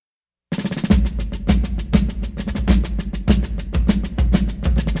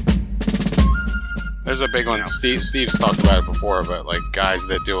There's a big one. Steve's talked about it before, but like guys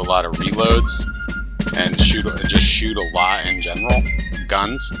that do a lot of reloads and just shoot a lot in general,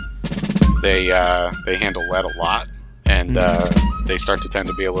 guns. They handle lead a lot, and they start to tend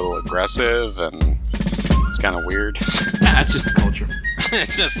to be a little aggressive, and it's kind of weird. That's just the culture.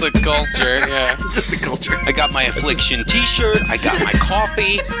 It's just the culture, yeah. It's just the culture. I got my Affliction t-shirt, I got my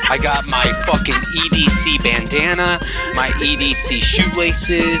coffee, I got my fucking EDC bandana, my EDC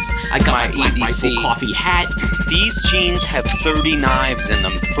shoelaces, I got my my EDC Rifle coffee hat. These jeans have 30 knives in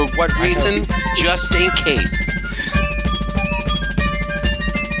them. For what reason? Just in case.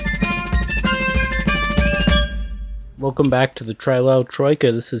 Welcome back to the Trilel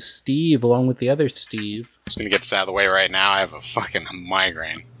Troika. This is Steve, along with the other Steve. Just gonna get this out of the way right now. I have a fucking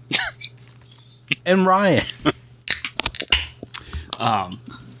migraine. And Ryan.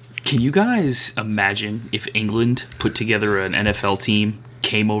 Can you guys imagine if England put together an NFL team,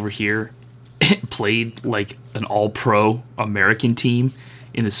 came over here, and played like an all-pro American team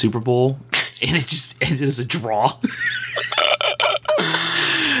in the Super Bowl, and it just ended as a draw?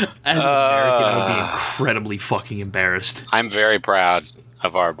 As an American, I would be incredibly fucking embarrassed. I'm very proud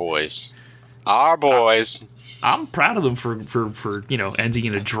of our boys. Our boys. I'm proud of them for ending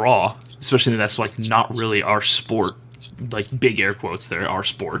in a draw, especially that's like not really our sport. Like big air quotes there, our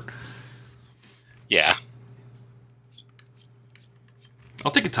sport. Yeah.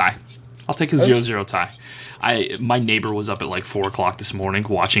 I'll take a tie. I'll take a 0-0 tie. My neighbor was up at like 4 o'clock this morning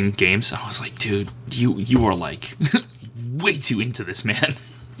watching games. I was like, dude, you are like way too into this, man.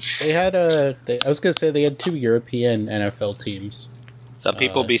 They had I was going to say they had 2 European NFL teams. Some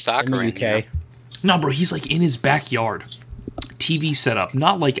people be soccer in the UK. No, bro, he's like in his backyard. TV set up,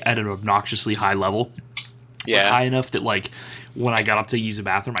 not like at an obnoxiously high level. Yeah. High enough that like when I got up to use the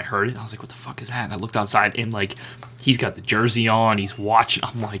bathroom, I heard it. And I was like, what the fuck is that? And I looked outside and like he's got the jersey on. He's watching.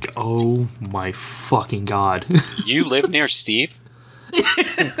 I'm like, oh my fucking God. You live near Steve?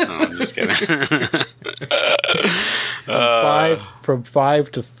 Oh, I'm just kidding. From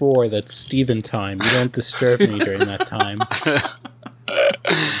 5 to 4, that's Steven time. You don't disturb me during that time.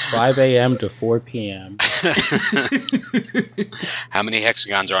 5 a.m. to 4 p.m. How many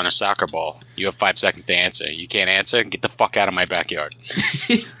hexagons are on a soccer ball? You have 5 seconds to answer. You can't answer? Get the fuck out of my backyard.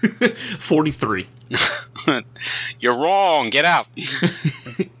 43. You're wrong. Get out.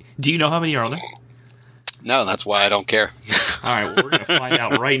 Do you know how many are there? No, that's why I don't care. All right, well, we're going to find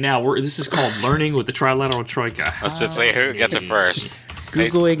out right now. This is called Learning with the Trilateral Troika. Let's just say who gets it first.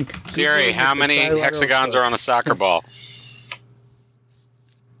 Googling Siri, how many hexagons are on a soccer ball?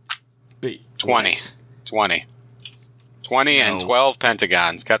 Wait, 20. what? 20 and 12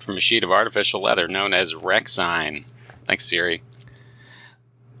 pentagons cut from a sheet of artificial leather known as Rexine. Thanks, Siri.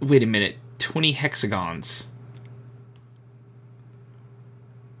 Wait a minute. 20 hexagons.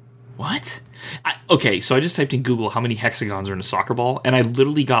 What? Okay, so I just typed in Google how many hexagons are in a soccer ball, and I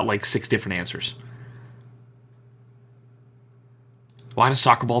literally got like 6 different answers. Why do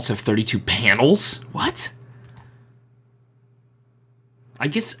soccer balls have 32 panels? What? I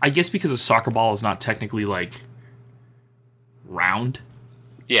guess because a soccer ball is not technically like round.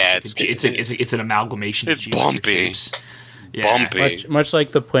 Yeah, it's an amalgamation. It's of bumpy. Shapes. Bumpy. Much like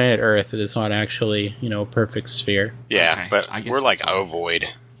the planet Earth, it is not actually, a perfect sphere. Yeah, Okay, but I guess we're like that's fine. ovoid,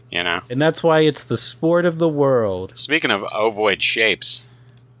 you know? And that's why it's the sport of the world. Speaking of ovoid shapes,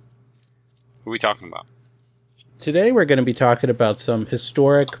 who are we talking about? Today we're going to be talking about some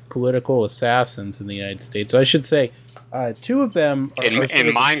historic political assassins in the United States. So I should say, 2 of them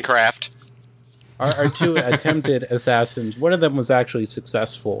In Minecraft. are 2 attempted assassins. One of them was actually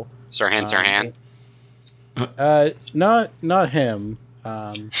successful. Sirhan. Not him.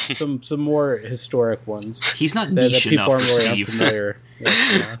 Some more historic ones. He's not that niche people enough aren't for really Steve. unfamiliar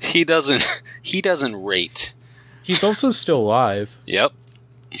with. He doesn't rate. He's also still alive. Yep.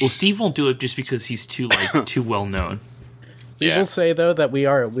 Well, Steve won't do it just because he's too well known. We will say though that we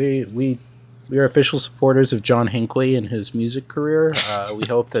are official supporters of John Hinckley and his music career. We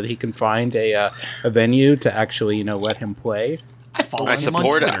hope that he can find a venue to actually let him play. I follow I him on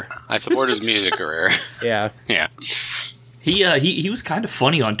Twitter. support his music career. Yeah. Yeah. He was kind of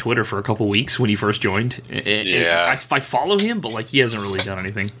funny on Twitter for a couple weeks when he first joined. I follow him, but he hasn't really done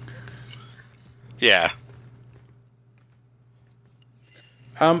anything. Yeah.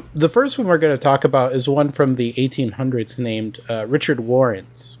 The first one we're going to talk about is one from the 1800s named Richard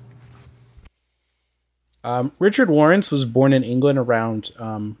Warrens. Richard Warrens was born in England around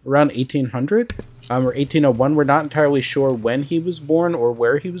 1800 or 1801. We're not entirely sure when he was born or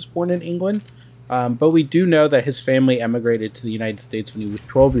where he was born in England, but we do know that his family emigrated to the United States when he was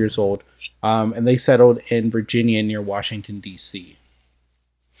 12 years old, and they settled in Virginia near Washington, D.C.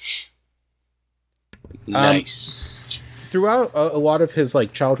 Nice. Throughout a lot of his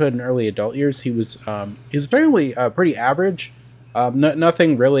like childhood and early adult years, he's apparently pretty average.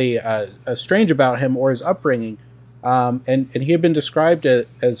 Nothing really strange about him or his upbringing. And he had been described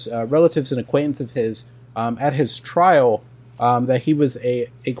as relatives and acquaintances of his at his trial that he was a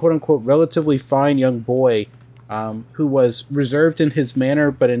quote unquote relatively fine young boy who was reserved in his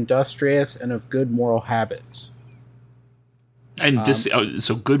manner but industrious and of good moral habits. And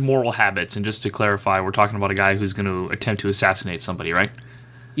so good moral habits. And just to clarify, we're talking about a guy who's going to attempt to assassinate somebody, right?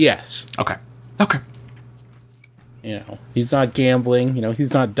 Yes. Okay. You know, he's not gambling. You know,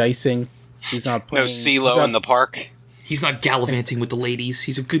 he's not dicing. He's not playing. No CeeLo in the park. He's not gallivanting with the ladies.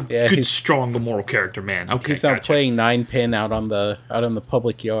 He's a good, strong, moral character, man. Okay, he's not playing 9-pin out on the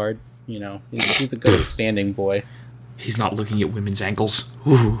public yard. You know, he's a good standing boy. He's not looking at women's ankles.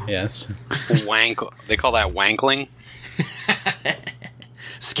 Ooh. Yes. They call that wankling.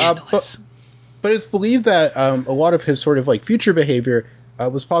 Scandalous. But it's believed that a lot of his sort of like future behavior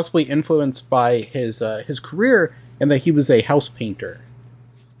was possibly influenced by his career, and that he was a house painter.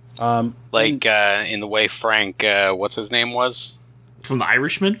 In the way Frank, what's his name was? From The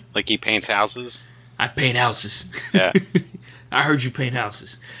Irishman? Like he paints houses? I paint houses. Yeah. I heard you paint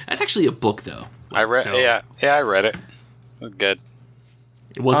houses. That's actually a book, though. I read I read it. It was good.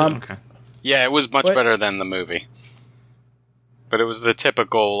 It wasn't? Okay. Yeah, it was much better than the movie. But it was the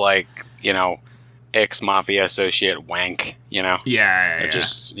typical, like, you know, ex-mafia associate wank, you know? Yeah.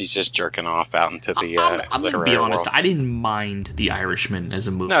 He's just jerking off out into the I'm going to be honest. I didn't mind The Irishman as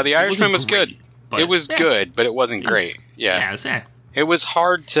a movie. No, The Irishman was good. It was good, but it wasn't great. Yeah. It was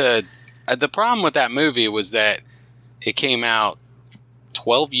hard to... the problem with that movie was that it came out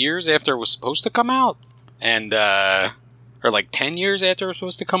 12 years after it was supposed to come out, and or like 10 years after it was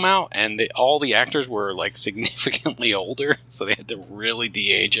supposed to come out, and all the actors were like significantly older, so they had to really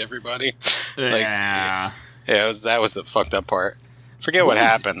de-age everybody. Yeah. That was the fucked up part. Forget what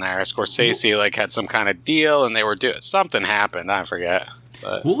happened there. Scorsese like had some kind of deal, and they were doing something happened. I forget.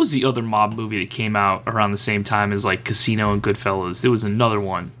 But. What was the other mob movie that came out around the same time as like Casino and Goodfellas? There was another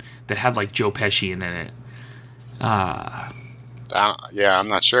one that had like Joe Pesci in it. I'm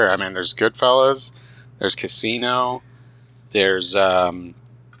not sure. I mean, there's Goodfellas, there's Casino, there's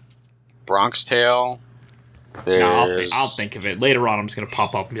Bronx Tale. I'll think of it later on. I'm just gonna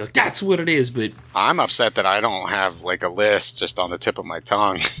pop up and be like, "That's what it is." But I'm upset that I don't have like a list just on the tip of my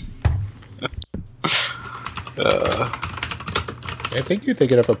tongue. I think you're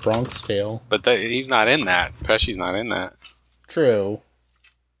thinking of A Bronx Tale, but he's not in that. Pesci's not in that. True.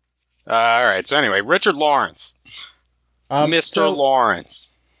 All right. So anyway, Richard Lawrence, Mr.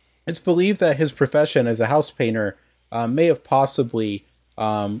 Lawrence. It's believed that his profession as a house painter may have possibly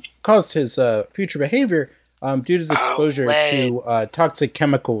caused his future behavior due to his exposure to toxic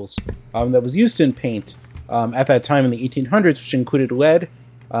chemicals that was used in paint at that time in the 1800s, which included lead,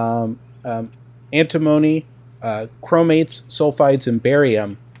 antimony, chromates, sulfides, and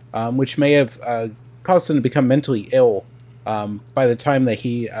barium, which may have caused him to become mentally ill by the time that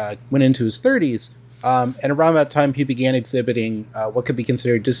he went into his 30s. And around that time, he began exhibiting what could be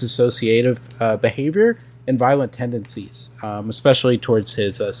considered dissociative behavior and violent tendencies, especially towards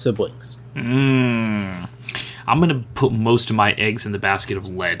his siblings. I'm going to put most of my eggs in the basket of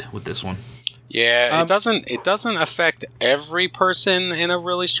lead with this one. Yeah, it doesn't affect every person in a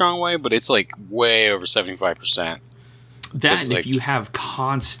really strong way, but it's like way over 75%. That, and if you have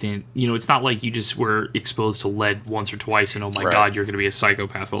constant, it's not like you just were exposed to lead once or twice and, oh my God, you're going to be a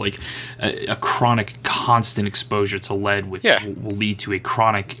psychopath. But like a chronic, constant exposure to lead will lead to a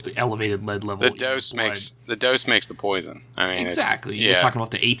chronic, elevated lead level. The dose makes the poison. I mean, exactly. You're talking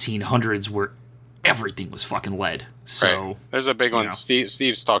about the 1800s where everything was fucking lead. So there's a big one.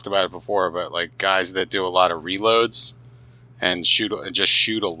 Steve's talked about it before, but like guys that do a lot of reloads and shoot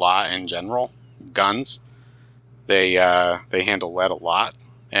a lot in general, guns. They handle lead a lot,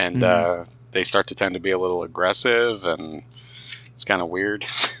 and they start to tend to be a little aggressive, and it's kind of weird.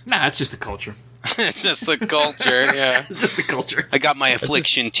 Nah, it's just the culture. It's just the culture, yeah. It's just the culture. I got my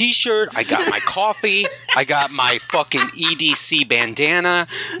Affliction t-shirt, I got my coffee, I got my fucking EDC bandana,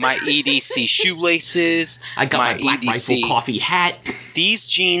 my EDC shoelaces, I got my Black Rifle coffee hat. These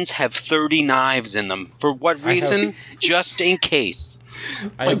jeans have 30 knives in them. For what reason? Just in case.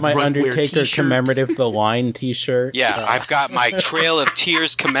 I have my Undertaker t-shirt. Commemorative The Line t-shirt. Yeah, I've got my Trail of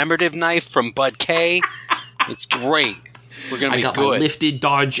Tears commemorative knife from Bud K. It's great. We're gonna be good. I got my lifted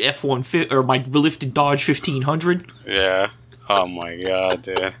Dodge F-150 or my lifted Dodge 1500. Yeah. Oh my God,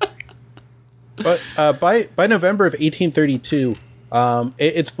 dude. But by November of 1832,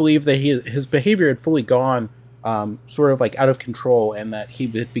 it's believed that his behavior had fully gone sort of like out of control, and that he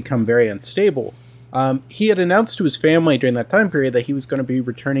had become very unstable. He had announced to his family during that time period that he was going to be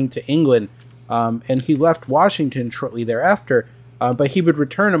returning to England, and he left Washington shortly thereafter, but he would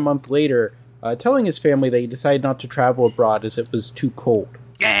return a month later, telling his family that he decided not to travel abroad as it was too cold.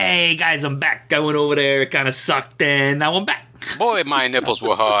 Hey, guys, I'm back. I went over there. It kind of sucked, and now I'm back. Boy, my nipples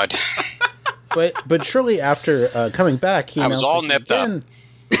were hard. But shortly after coming back, he I was announced all that he nipped up. again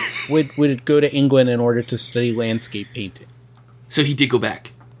would go to England in order to study landscape painting. So he did go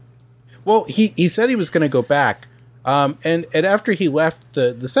back. Well, he said he was going to go back, and after he left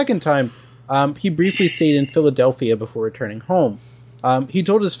the second time, he briefly stayed in Philadelphia before returning home. He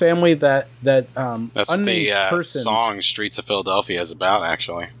told his family that That's what unnamed the persons, song "Streets of Philadelphia" is about.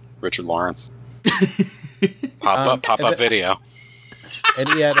 Actually, Richard Lawrence. Pop up video. and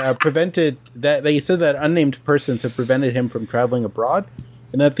he had prevented that. They said that unnamed persons had prevented him from traveling abroad,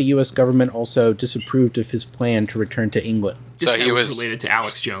 and that the U.S. government also disapproved of his plan to return to England. This So guy he was related to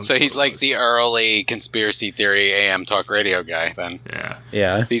Alex Jones. So he's like the early conspiracy theory AM talk radio guy. Then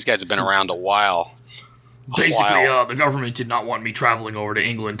Yeah. these guys have been around a while. Basically, Wow. the government did not want me traveling over to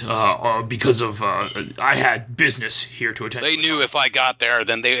England because of I had business here to attend. They knew if I got there,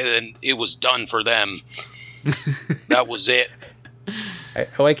 then it was done for them. That was it. I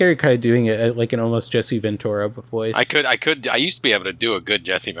like how you're kind of doing it like an almost Jesse Ventura voice. I used to be able to do a good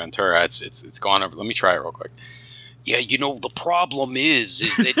Jesse Ventura. It's gone over. Let me try it real quick. Yeah, the problem is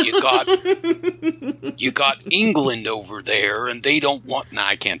that you got England over there, and they don't want. Nah,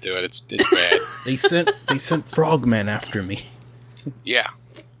 I can't do it. It's bad. They sent frogmen after me. Yeah.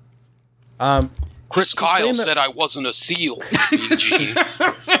 he Chris Kyle claimed that- said I wasn't a seal, Mean Gene,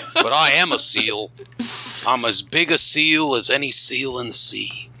 but I am a seal. I'm as big a seal as any seal in the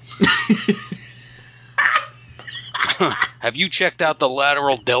sea. Have you checked out the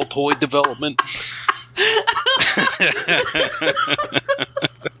lateral deltoid development?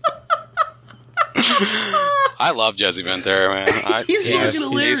 I love Jesse Ventura, man. He's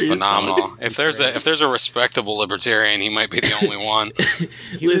hilarious. He's phenomenal. If there's a respectable libertarian, he might be the only one.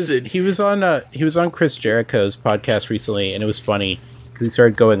 He was on Chris Jericho's podcast recently, and it was funny because he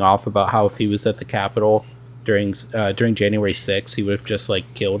started going off about how if he was at the Capitol during January 6th, he would have just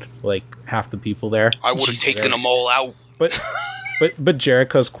like killed like half the people there. I would have taken them all out. But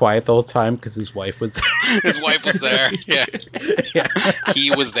Jericho's quiet the whole time because his wife was His wife was there. Yeah. He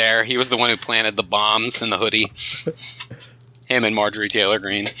was there. He was the one who planted the bombs in the hoodie. Him and Marjorie Taylor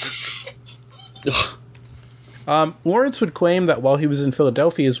Greene. Lawrence would claim that while he was in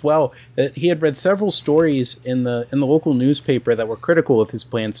Philadelphia as well, that he had read several stories in the local newspaper that were critical of his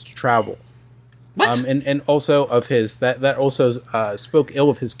plans to travel. What? And also of his that also spoke ill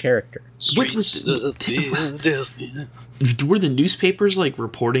of his character. Streets of Philadelphia. Were the newspapers like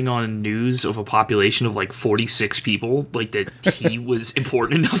reporting on news of a population of like 46 people, like that he was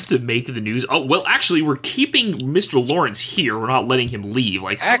important enough to make the news? Oh, well, actually, we're keeping Mr. Lawrence here. We're not letting him leave.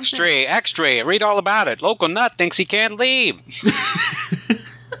 Like, Extra, read all about it. Local nut thinks he can't leave.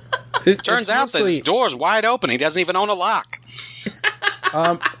 Turns out this door's wide open. He doesn't even own a lock.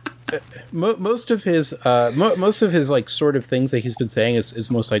 Most of his like sort of things that he's been saying is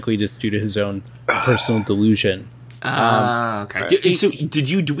most likely just due to his own personal delusion. Okay.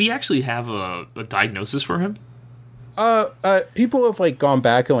 Do we actually have a diagnosis for him? People have like gone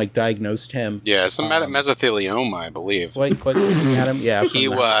back and like diagnosed him. Yeah, some mesothelioma, I believe. Like looking at him, yeah. He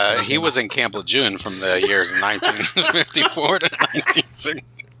was in Camp Lejeune from the years 1954 to 1960.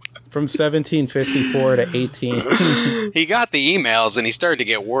 From 1754 to 18. He got the emails and he started to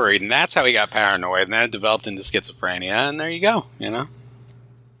get worried, and that's how he got paranoid, and then it developed into schizophrenia, and there you go,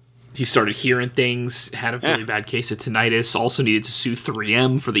 He started hearing things, had a really bad case of tinnitus, also needed to sue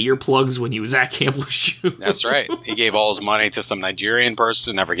 3M for the earplugs when he was at Camp Lejeune. That's right. He gave all his money to some Nigerian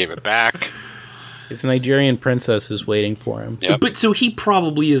person, never gave it back. His Nigerian princess is waiting for him. Yep. But so he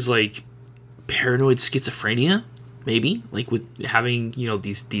probably is like paranoid schizophrenia, maybe? Like with having,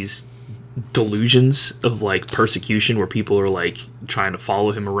 these delusions of like persecution where people are like trying to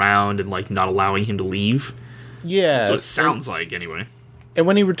follow him around and like not allowing him to leave. Yeah. That's what it sounds like anyway. And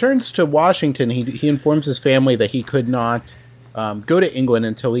when he returns to Washington, he informs his family that he could not go to England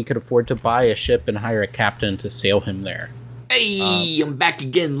until he could afford to buy a ship and hire a captain to sail him there. Hey, I'm back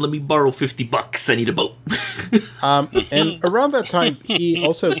again. Let me borrow $50. I need a boat. And around that time, he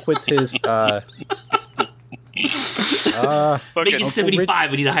also quits his... Making 75,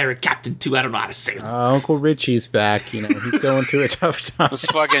 I need to hire a captain too. I don't know how to sail. Uncle Richie's back. He's going through a tough time. This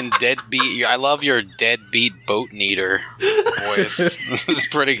fucking deadbeat. I love your deadbeat boat neater voice. This is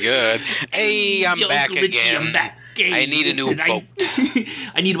pretty good. Hey, I'm back Uncle Richie, again. I'm back. Hey, I need a new boat.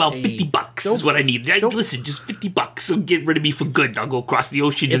 I need about $50. $50 is what I need. Listen, just $50. So get rid of me for good. I'll go across the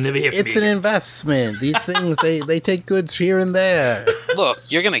ocean and never hear from It's me. an investment. These things, they take goods here and there. Look,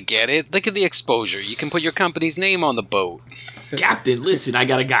 you're gonna get it. Look at the exposure. You can put your company's name on the boat. Captain, listen, I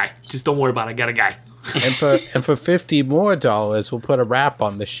got a guy. Just don't worry about it. I got a guy. And for $50 more, we'll put a wrap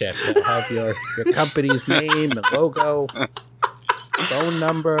on the ship. It'll have your company's name and logo, phone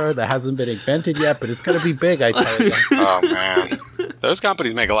number that hasn't been invented yet, but it's gonna be big, I tell you. Oh man, those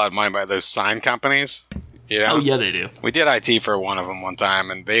companies make a lot of money by those sign companies. You know? Oh, yeah, they do. We did IT for one of them one time,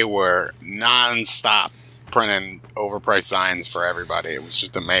 and they were non-stop printing overpriced signs for everybody. It was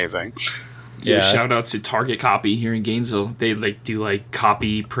just amazing. Yeah, shout out to Target Copy here in Gainesville. They do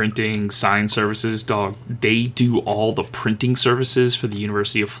copy, printing, sign services. Dog, they do all the printing services for the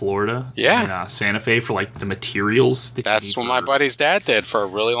University of Florida. Yeah. in Santa Fe for the materials. That's what my buddy's dad did for a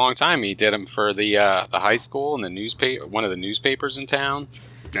really long time. He did them for the high school and the newspaper, one of the newspapers in town.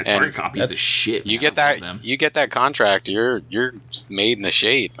 That Target Copy is the shit. You man. get that. You get that contract. You're made in the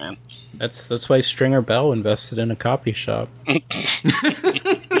shade, man. That's why Stringer Bell invested in a copy shop.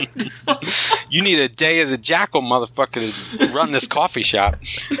 You need a day of the jackal, motherfucker, to run this coffee shop.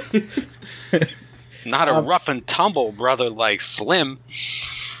 Not a rough and tumble brother like Slim.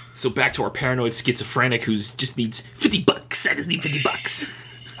 So back to our paranoid schizophrenic who just needs $50. I just need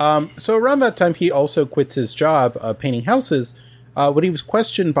 $50. So around that time, he also quits his job painting houses when he was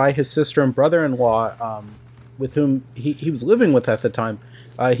questioned by his sister and brother-in-law, with whom he was living with at the time.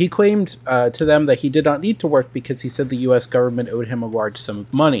 He claimed to them that he did not need to work because he said the U.S. government owed him a large sum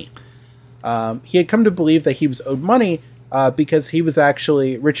of money. He had come to believe that he was owed money because he was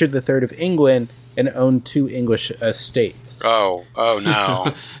actually Richard III of England and owned 2 English estates. Oh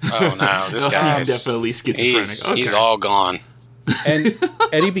no. Oh no. This guy He's definitely schizophrenic. He's all gone. And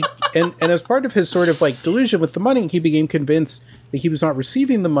as part of his sort of delusion with the money, he became convinced that he was not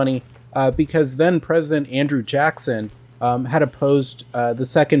receiving the money because then President Andrew Jackson had opposed the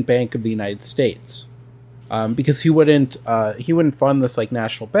Second Bank of the United States because he wouldn't fund this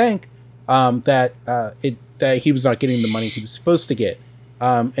national bank that he was not getting the money he was supposed to get,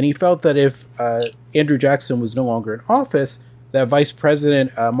 and he felt that if Andrew Jackson was no longer in office, that Vice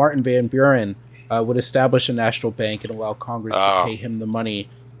President Martin Van Buren would establish a national bank and allow Congress to pay him the money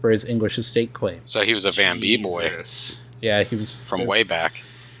for his English estate claims. So he was a Van B boy. Yeah, he was from way back.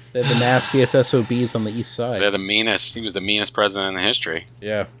 They're the nastiest SOBs on the east side. They're the meanest. He was the meanest president in history.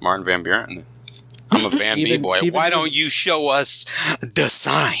 Yeah. Martin Van Buren. I'm a Van B boy. Why don't you show us the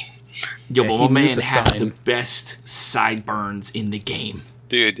sign? Yo, but my man had the best sideburns in the game.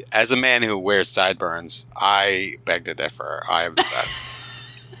 Dude, as a man who wears sideburns, I beg to differ. I have the best.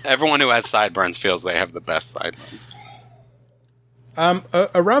 Everyone who has sideburns feels they have the best sideburns.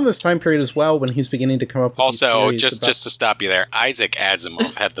 Around this time period as well, when he's beginning to come up with also, just to stop you there, Isaac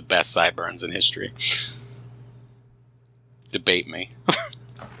Asimov had the best sideburns in history. Debate me.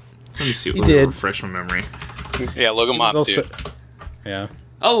 Let me see. He did. Refresh my memory. Yeah, look him up, also, dude. Yeah.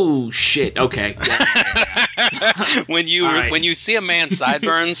 Oh shit! Okay. When you see a man's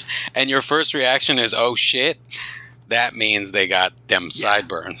sideburns and your first reaction is "oh shit," that means they got them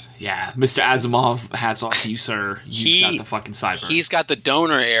sideburns. Yeah, Mr. Asimov, hats off to you, sir. You've got the fucking sideburns. He's got the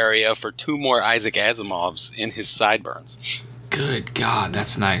donor area for 2 more Isaac Asimovs in his sideburns. Good God,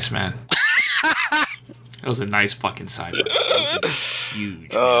 that's nice, man. That was a nice fucking sideburn. That was huge.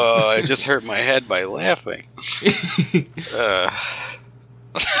 Oh, I just hurt my head by laughing.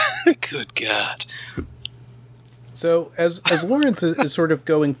 Good God. So as Lawrence is sort of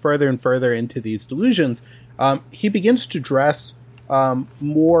going further and further into these delusions, he begins to dress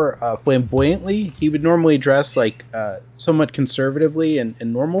more flamboyantly. He would normally dress somewhat conservatively and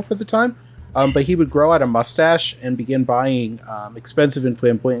normal for the time, but he would grow out a mustache and begin buying expensive and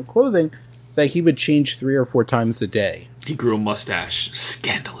flamboyant clothing that he would change 3 or 4 times a day. He grew a mustache.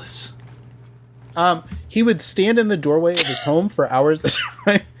 Scandalous. He would stand in the doorway of his home for hours at a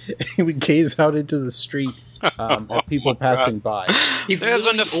time, and he would gaze out into the street at people passing by. There's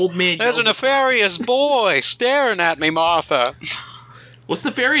an old man. There's a nefarious boy staring at me, Martha. What's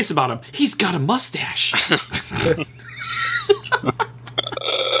nefarious about him? He's got a mustache.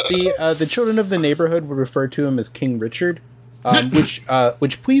 The children of the neighborhood would refer to him as King Richard,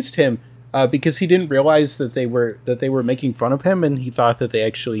 which pleased him because he didn't realize that they were making fun of him, and he thought that they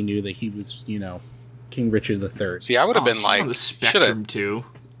actually knew that he was, King Richard III. See, I would have been on the spectrum too.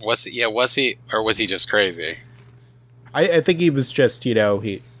 Was he, or was he just crazy? I think he was just,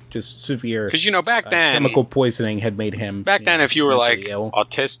 he just severe. Because back then, chemical poisoning had made him. Back then, if you were ill.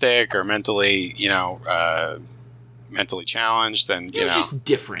 autistic or mentally, mentally challenged, then You're just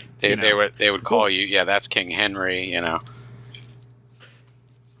different. They would call you. Yeah, that's King Henry.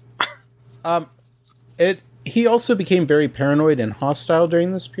 He also became very paranoid and hostile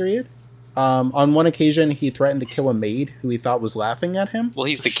during this period. On one occasion, he threatened to kill a maid who he thought was laughing at him. Well,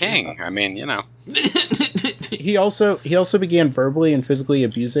 he's the king. I mean, you know. He also began verbally and physically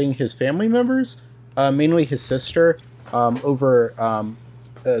abusing his family members, mainly his sister, over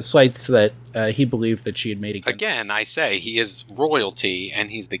slights that he believed that she had made against him. Again, I say he is royalty and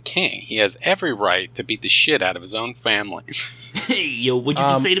he's the king. He has every right to beat the shit out of his own family. Hey, yo, what'd you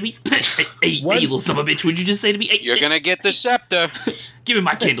just say to me? Hey, you little son of a bitch, what'd you just say to me? Hey, You're gonna get the scepter. give me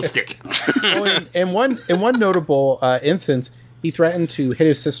my candlestick. Well, in one notable instance, he threatened to hit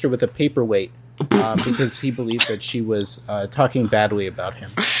his sister with a paperweight because he believed that she was talking badly about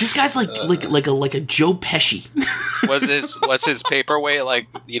him. This guy's like a Joe Pesci. Was his paperweight like,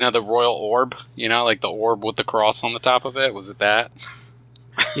 you know, the royal orb? You know, like the orb with the cross on the top of it? Was it that?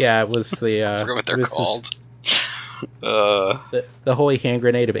 Yeah, it was the I forget what they're called. The holy hand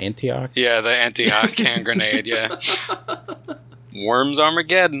grenade of Antioch. Yeah, the Antioch hand grenade, yeah. Worms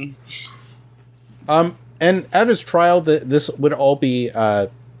Armageddon. And at his trial, this would all be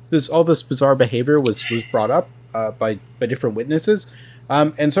this bizarre behavior was brought up by different witnesses,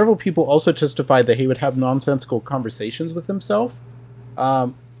 and several people also testified that he would have nonsensical conversations with himself,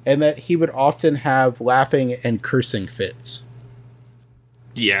 and that he would often have laughing and cursing fits.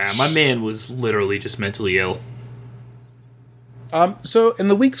 Yeah, my man was literally just mentally ill. So in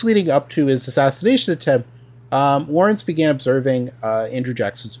the weeks leading up to his assassination attempt, Lawrence began observing Andrew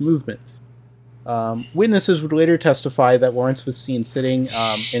Jackson's movements. Witnesses would later testify that Lawrence was seen sitting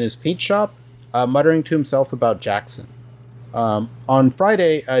in his paint shop, muttering to himself about Jackson. On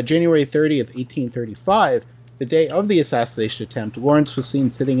Friday, January 30th, 1835, the day of the assassination attempt, Lawrence was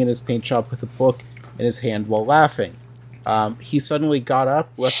seen sitting in his paint shop with a book in his hand while laughing. He suddenly got up,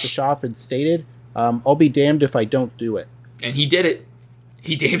 left the shop, and stated, "I'll be damned if I don't do it." And he did it.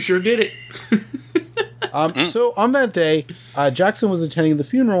 He damn sure did it. So on that day, Jackson was attending the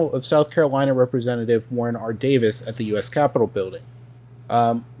funeral of South Carolina Representative Warren R. Davis at the U.S. Capitol building.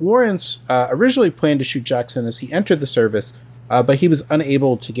 Lawrence originally planned to shoot Jackson as he entered the service, but he was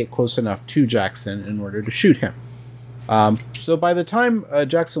unable to get close enough to Jackson in order to shoot him. So by the time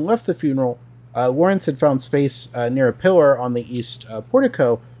Jackson left the funeral, Lawrence had found space near a pillar on the east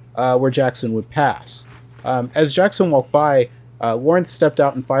portico where Jackson would pass. As Jackson walked by, Lawrence stepped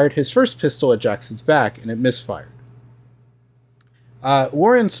out and fired his first pistol at Jackson's back, and it misfired.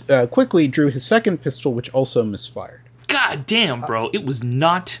 Lawrence quickly drew his second pistol, which also misfired. God damn, bro. It was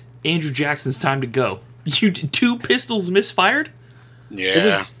not Andrew Jackson's time to go. You did 2 pistols misfired?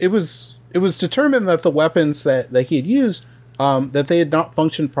 Yeah. It was determined that the weapons that he had used, that they had not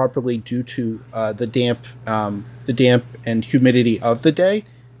functioned properly due to the damp and humidity of the day.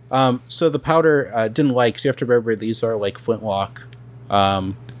 So the powder didn't like. So you have to remember these are like flintlock,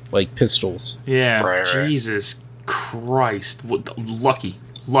 like pistols. Yeah. Right. Jesus Christ. Lucky.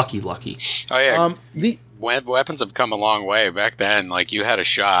 Oh, yeah. Weapons have come a long way. Back then, like, you had a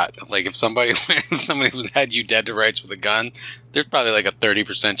shot. Like, if somebody had you dead to rights with a gun, there's probably like a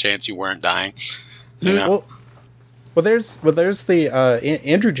 30% chance you weren't dying. You know? Well, there's the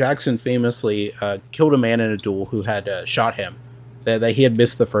Andrew Jackson famously killed a man in a duel who had shot him. That he had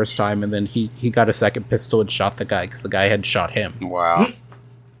missed the first time, and then he got a second pistol and shot the guy because the guy had shot him. Wow.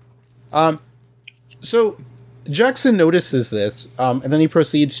 So Jackson notices this, and then he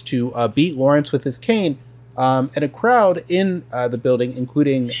proceeds to beat Lawrence with his cane, and a crowd in the building,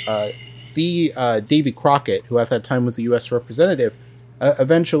 including the Davy Crockett, who at that time was the U.S. representative,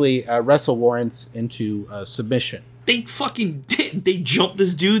 eventually wrestle Lawrence into submission. They jumped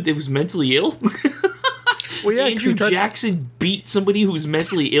this dude that was mentally ill? Well, yeah, Andrew Jackson beat somebody who was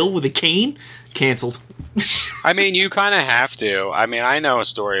mentally ill with a cane? Canceled. I mean, you kind of have to. I mean, I know a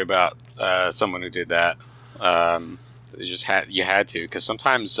story about someone who did that. You had to, because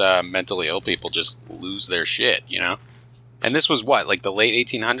sometimes mentally ill people just lose their shit, you know? And this was what, like the late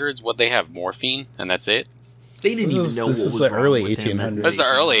 1800s? What, they have morphine, and that's it? They didn't even know what was the wrong early with him. 1800s. That's the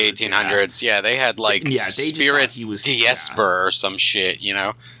early 1800s. Yeah, they had like spirits Diesper or some shit, you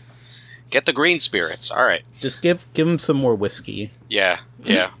know? Get the green spirits. All right. Just give him some more whiskey. Yeah.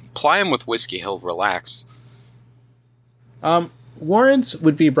 Ply him with whiskey, he'll relax. Lawrence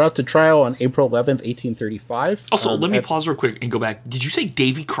would be brought to trial on April 11th, 1835. Also, let me pause real quick and go back. Did you say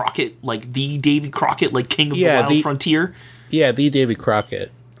Davy Crockett? Like the Davy Crockett, like King of the Wild Frontier? Yeah, the Davy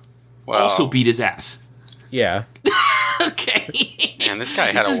Crockett. Well, also beat his ass. Yeah. Okay. Man, this guy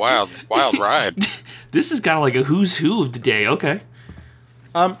had a wild ride. This is kind of like a who's who of the day. Okay.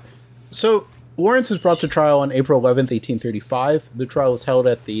 So Lawrence was brought to trial on April 11th, 1835. The trial was held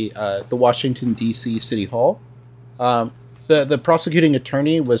at the Washington, D.C. City Hall. The The prosecuting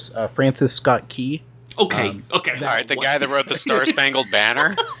attorney was Francis Scott Key. Okay. Okay. All right, the guy that wrote the Star Spangled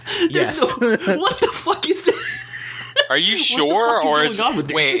Banner. Yes. What the fuck is this? Are you sure, or going on with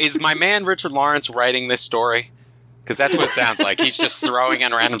this? wait? Is my man Richard Lawrence writing this story? Because that's what it sounds like. He's just throwing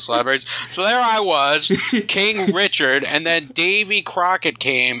in random celebrities. So there I was, King Richard, and then Davy Crockett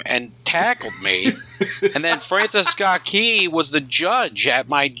came and tackled me, and then Francis Scott Key was the judge at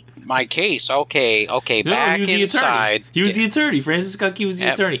my case. Okay, No, back he was the inside. attorney. He was the attorney. Francis Scott Key was the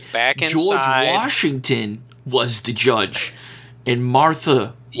Yeah, attorney. back George inside. Washington was the judge, and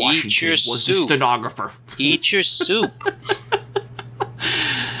Martha Washington your was the soup. stenographer. Eat your soup.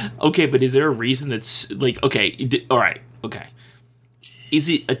 Okay, but is there a reason that's like all right, okay. Is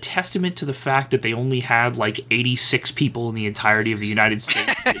it a testament to the fact that they only had like 86 people in the entirety of the United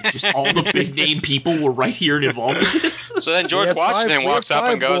States? That just all the big name people were right here and involved in this? So then George We have Washington we have walks up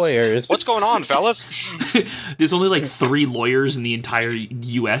and 5 goes, lawyers. "What's going on, fellas?" There's only like 3 lawyers in the entire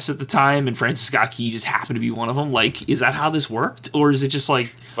U.S. at the time, and Francis Scott Key just happened to be one of them. Like, is that how this worked? Or is it just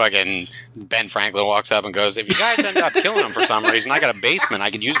like... Fucking Ben Franklin walks up and goes, "If you guys end up killing him for some reason, I got a basement.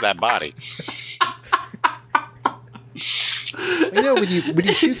 I could use that body." You know, when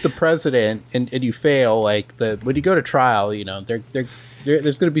you shoot the president and you fail, like when you go to trial, you know, there's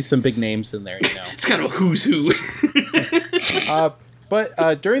going to be some big names in there, you know. It's kind of a who's who.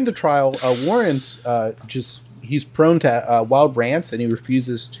 But during the trial, Warren's he's prone to wild rants, and he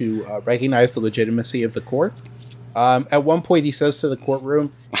refuses to recognize the legitimacy of the court. At one point, he says to the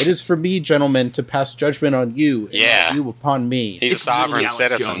courtroom, "It is for me, gentlemen, to pass judgment on you, and Yeah. not you upon me." He's It's a sovereign literally Alex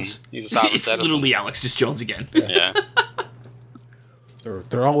citizen. Jones. He's a sovereign It's citizen. literally Alex just Jones again. Yeah.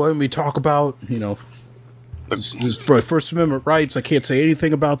 They're all letting me talk about, you know, his First Amendment rights. I can't say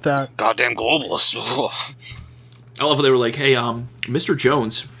anything about that. Goddamn globalists. I love how they were like, "Hey, Mr.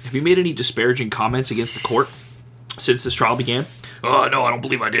 Jones, have you made any disparaging comments against the court since this trial began?" "Oh, no, I don't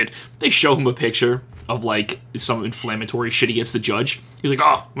believe I did." They show him a picture of, like, some inflammatory shit against the judge. He's like,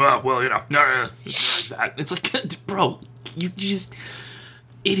 "Oh, well, you know, no, there's that." It's like, bro, you just...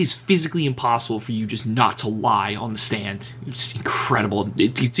 It is physically impossible for you just not to lie on the stand. It's just incredible.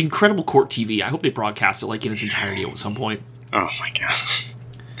 It's incredible court TV. I hope they broadcast it, like, in its entirety at some point. Oh my god.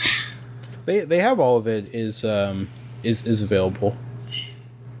 They have all of it is available.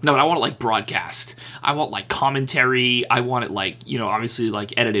 No, but I want it, like, broadcast. I want, like, commentary. I want it, like, you know, obviously,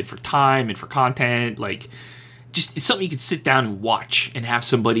 like, edited for time and for content. Like, just it's something you could sit down and watch and have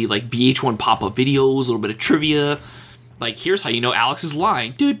somebody, like, VH1 pop-up videos, a little bit of trivia. Like, here's how you know Alex is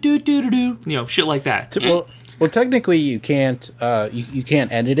lying. Do. You know, shit like that. Well, technically, you can't you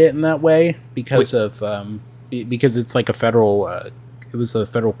can't edit it in that way because because it's like a federal. It was a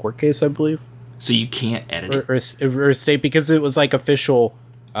federal court case, I believe, So you can't edit it. or a state, because it was like official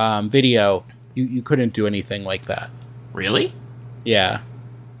video. You couldn't do anything like that. Really? Yeah.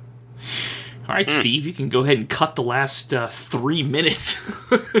 All right, Steve, you can go ahead and cut the last 3 minutes.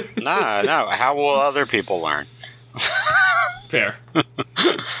 No. How will other people learn? Fair.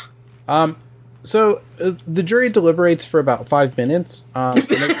 So the jury deliberates for about 5 minutes, and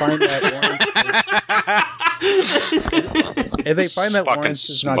they find that Fucking Lawrence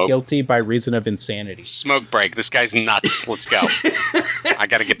is not smoke. guilty by reason of insanity. Smoke break. This guy's nuts. Let's go. I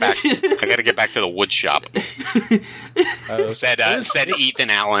gotta get back to the wood shop. Said Ethan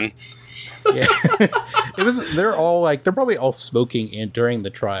Allen. Yeah, they're probably all smoking during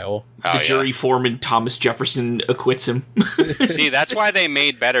the trial. Oh, The jury foreman, Thomas Jefferson, acquits him. See, that's why they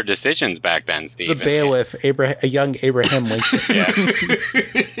made better decisions back then, Steve. The bailiff, a young Abraham Lincoln.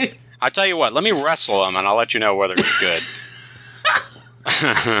 Yeah. I'll tell you what. Let me wrestle him, and I'll let you know whether it's good.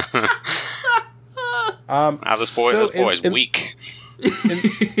 This boy's weak.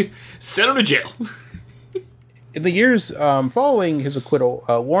 Send him to jail. In the years following his acquittal,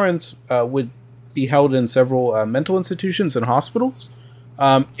 Warrens would be held in several mental institutions and hospitals.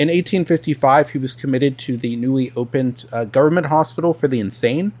 In 1855, he was committed to the newly opened government hospital for the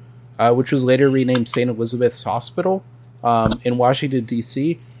insane, which was later renamed St. Elizabeth's Hospital in Washington,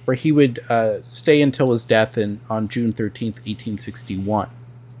 D.C., where he would stay until his death on June 13th, 1861.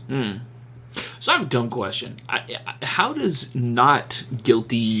 So I have a dumb question. How does not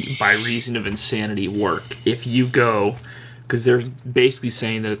guilty by reason of insanity work? If you go, because they're basically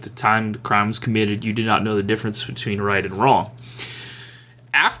saying that at the time the crime was committed, you did not know the difference between right and wrong.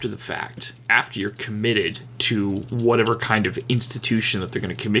 After the fact, after you're committed to whatever kind of institution that they're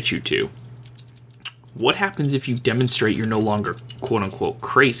going to commit you to, what happens if you demonstrate you're no longer quote-unquote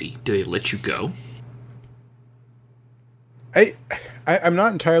crazy? Do they let you go? I'm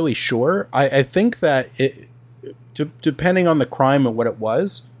not entirely sure. I think that depending on the crime and what it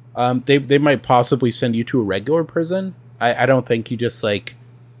was, they might possibly send you to a regular prison. I don't think you just like.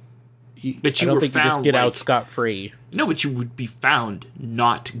 But you I don't were think you just found, get out like- scot free. No, but you would be found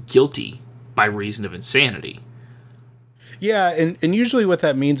not guilty by reason of insanity. Yeah, and usually what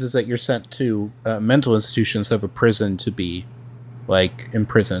that means is that you're sent to a mental institution instead of a prison to be like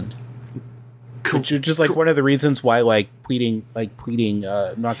imprisoned. Which is just like one of the reasons why pleading not guilty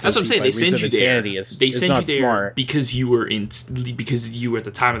That's what I'm saying. by They reason send of you there. insanity They is send not you there smart. because you were at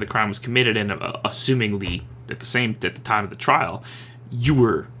the time of the crime was committed, and assumingly at the time of the trial, you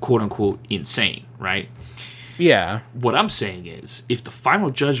were quote unquote insane, right? Yeah. What I'm saying is, if the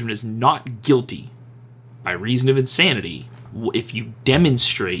final judgment is not guilty by reason of insanity, if you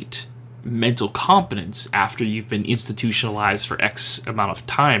demonstrate mental competence after you've been institutionalized for X amount of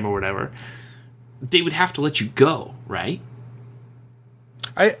time or whatever, they would have to let you go, right?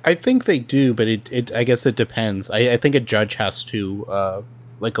 I think they do, but it I guess it depends. I think a judge has to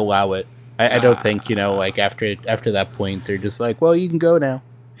allow it. I don't think, after that point they're just like, well, you can go now.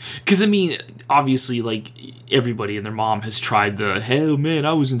 Because, I mean, obviously, everybody and their mom has tried the, hell, man,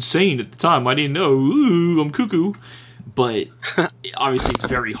 I was insane at the time. I didn't know. Ooh, I'm cuckoo. But, obviously, it's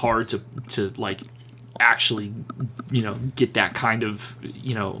very hard to actually, get that kind of,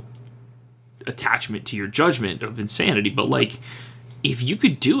 attachment to your judgment of insanity. But, if you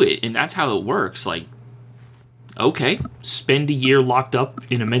could do it, and that's how it works, okay, spend a year locked up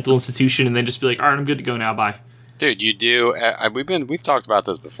in a mental institution and then just be like, all right, I'm good to go now, bye. Dude, you do. We've talked about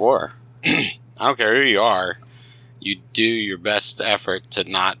this before. I don't care who you are. You do your best effort to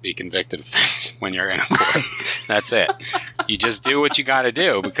not be convicted of things when you're in a court. That's it. You just do what you got to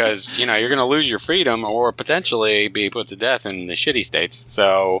do because you're going to lose your freedom or potentially be put to death in the shitty states.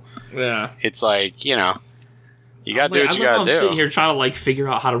 So Yeah, it's you got to do what you got I'm to do. sitting here trying to figure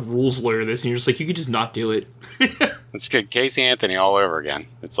out how to rules lawyer this, and you're just like, you could just not do it. It's Casey Anthony all over again.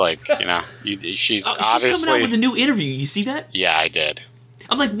 It's she's She's obviously coming out with a new interview. You see that? Yeah, I did.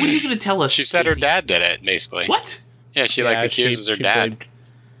 I'm like, what are you going to tell us? She said her Casey? dad did it, basically. What? Yeah, she accuses her she dad. blamed-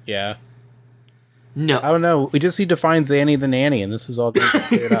 yeah. No. I don't know. We just need to find Zanny the nanny, and this is all going to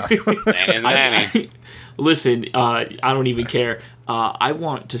clear it up. And Nanny. Listen, I don't even care. I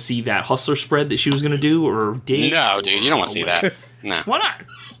want to see that hustler spread that she was going to do, or date. No, dude, you don't want to see that. No. Why not?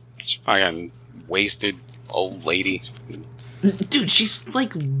 She's fucking wasted old lady. Dude, she's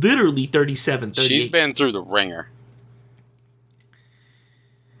literally 37, 38. She's been through the ringer.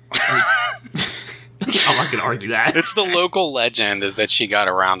 I'm not going to argue that. It's the local legend is that she got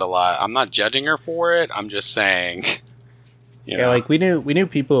around a lot. I'm not judging her for it. I'm just saying. Yeah, we knew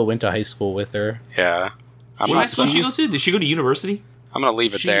people who went to high school with her. Yeah. What high school did she go to? Did she go to university? I'm going to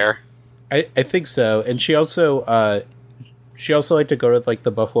leave it there. I think so, and she also liked to go to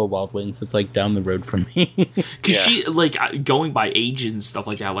the Buffalo Wild Wings. It's down the road from me. Because she, going by age and stuff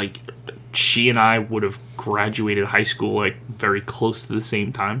like that, she and I would have graduated high school, very close to the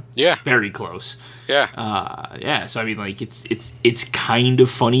same time. Yeah. Very close. Yeah. Yeah, so I mean, it's kind of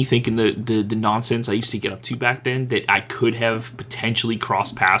funny thinking the nonsense I used to get up to back then that I could have potentially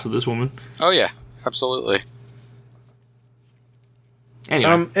crossed paths with this woman. Oh, yeah. Absolutely.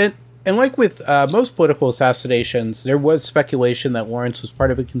 Anyway. And like with most political assassinations, there was speculation that Lawrence was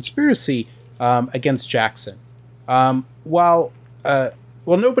part of a conspiracy against Jackson. While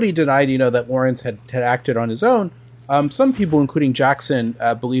nobody denied, that Lawrence had acted on his own, some people, including Jackson,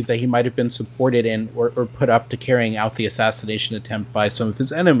 believe that he might have been supported in or put up to carrying out the assassination attempt by some of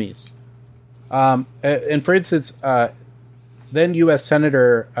his enemies. And for instance, then U.S.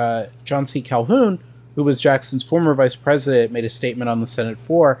 Senator John C. Calhoun, who was Jackson's former vice president, made a statement on the Senate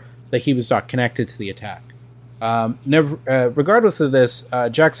floor that he was not connected to the attack. Regardless of this,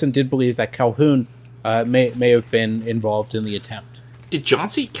 Jackson did believe that Calhoun may have been involved in the attempt. Did John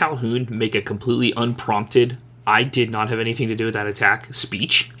C. Calhoun make a completely unprompted, I did not have anything to do with that attack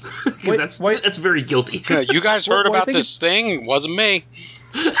speech? Because that's very guilty. You guys heard Well, I about think this thing? It wasn't me.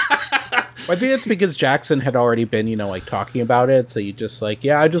 I think it's because Jackson had already been, talking about it. So you just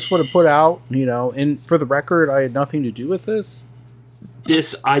I just want to put out, and for the record, I had nothing to do with this.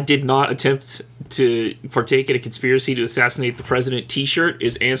 This I did not attempt to partake in a conspiracy to assassinate the president t-shirt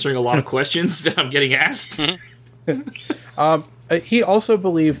is answering a lot of questions that I'm getting asked. He also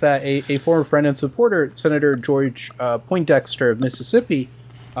believed that a former friend and supporter, Senator George Poindexter of Mississippi,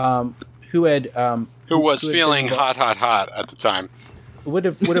 who was feeling hot at the time, would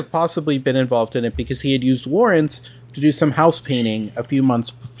have possibly been involved in it because he had used Lawrence to do some house painting a few months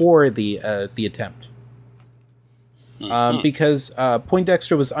before the attempt. Because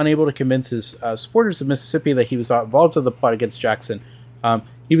Poindexter was unable to convince his supporters of Mississippi that he was not involved in the plot against Jackson,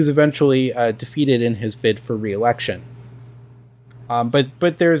 he was eventually defeated in his bid for re-election.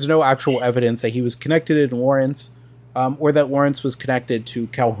 But there's no actual evidence that he was connected in Lawrence. or that Lawrence was connected to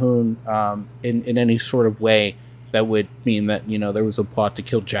Calhoun in any sort of way that would mean that, there was a plot to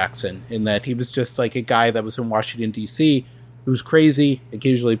kill Jackson, and that he was just like a guy that was in Washington, D.C., who was crazy,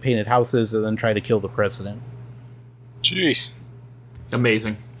 occasionally painted houses, and then tried to kill the president. Jeez.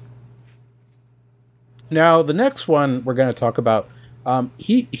 Amazing. Now, the next one we're going to talk about,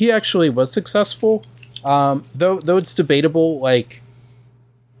 he actually was successful, though it's debatable,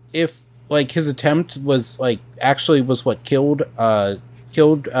 if his attempt was what killed the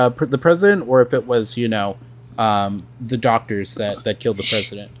president, or if it was the doctors that killed the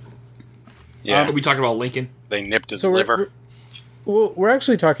president. Yeah, are we talking about Lincoln? They nipped his liver. We're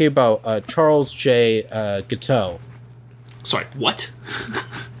actually talking about Charles J. Guiteau. Sorry, what?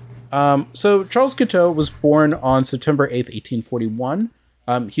 So Charles Guiteau was born on September 8th, 1841.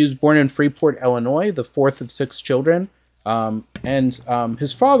 He was born in Freeport, Illinois, the fourth of 6 children. And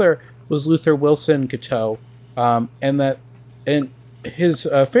his father was Luther Wilson Guiteau, and his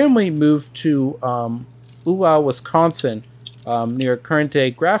family moved to Ulau, Wisconsin, near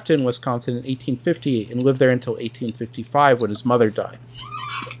current-day Grafton, Wisconsin, in 1850, and lived there until 1855 when his mother died.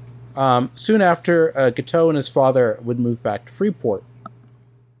 Soon after, Guiteau and his father would move back to Freeport.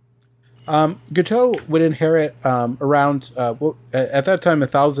 Guiteau would inherit around, at that time,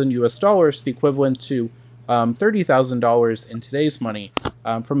 $1,000 US, the equivalent to $30,000 in today's money,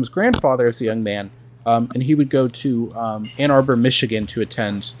 from his grandfather as a young man, and he would go to Ann Arbor, Michigan, to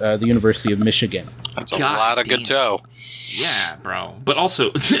attend the University of Michigan. That's a lot of Guiteau. Yeah, bro. But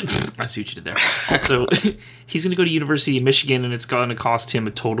also, I see what you did there. Also, he's going to go to University of Michigan, and it's going to cost him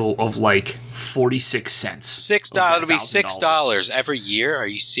a total of 46 cents. $6. It'll be $6 every year. Are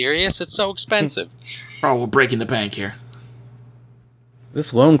you serious? It's so expensive. Bro, we're breaking the bank here.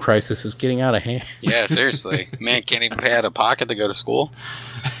 This loan crisis is getting out of hand. Yeah, seriously. Man can't even pay out of pocket to go to school.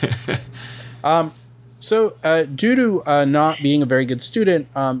 So, due to not being a very good student,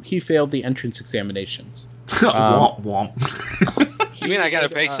 he failed the entrance examinations. Womp womp. You mean I gotta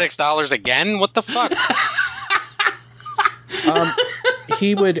pay $6 again? What the fuck?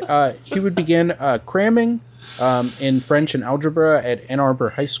 He would begin cramming in French and algebra at Ann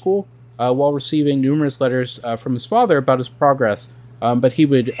Arbor High School, while receiving numerous letters from his father about his progress, but he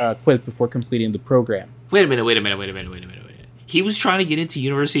would quit before completing the program. Wait a minute. He was trying to get into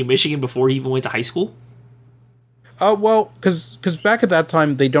University of Michigan before he even went to high school? Well, because back at that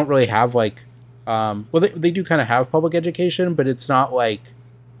time, they don't really have, they do kind of have public education, but it's not like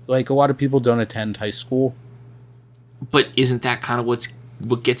a lot of people don't attend high school. But isn't that kind of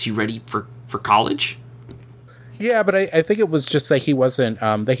what gets you ready for college? Yeah, but I think it was just that he wasn't,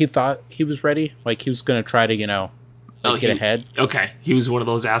 that he thought he was ready. He was going to try to, get ahead. Okay. He was one of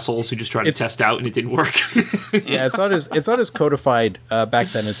those assholes who just tried to test out and it didn't work. Yeah, it's not as codified back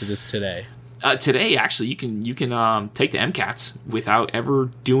then as it is today. Today, actually, you can take the MCATs without ever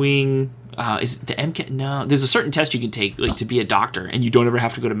doing. Is it the MCAT? No, there's a certain test you can take to be a doctor, and you don't ever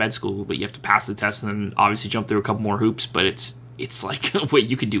have to go to med school, but you have to pass the test and then obviously jump through a couple more hoops. But it's like, wait,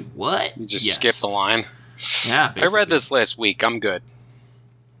 you can do what? You just skip the line. Yeah, basically. I read this last week. I'm good.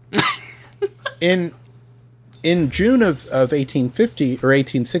 In June of 1850 or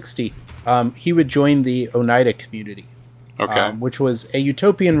 1860, he would join the Oneida community. Okay. Which was a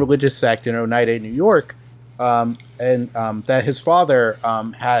utopian religious sect in Oneida, New York, and that his father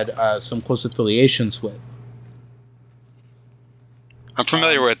had some close affiliations with. I'm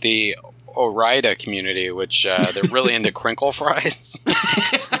familiar with the Ore-Ida community, which they're really into crinkle fries.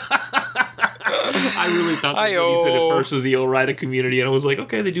 I really thought that's what he said at first was the Ore-Ida community, and I was like,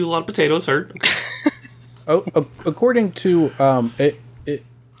 okay, they do a lot of potatoes, heard. According to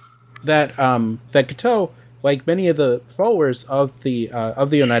that Guiteau, like many of the followers of the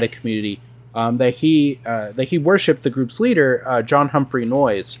Oneida community, that he worshipped the group's leader, John Humphrey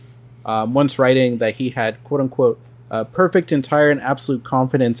Noyes, once writing that he had, quote unquote, perfect, entire, and absolute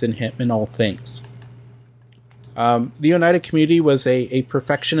confidence in him in all things. The Oneida community was a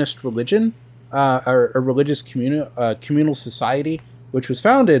perfectionist religion, or a religious communal society, which was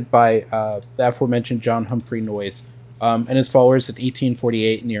founded by the aforementioned John Humphrey Noyes and his followers in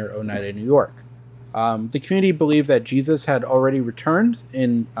 1848 near Oneida, New York. The community believed that Jesus had already returned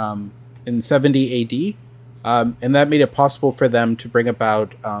in 70 AD, and that made it possible for them to bring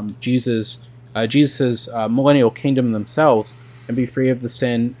about Jesus's millennial kingdom themselves and be free of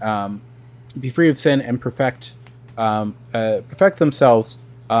sin and perfect themselves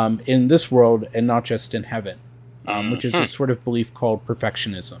in this world and not just in heaven, which is a sort of belief called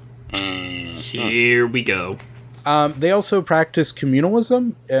perfectionism. Here we go. They also practiced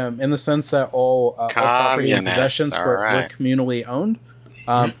communalism in the sense that all property and possessions were communally owned.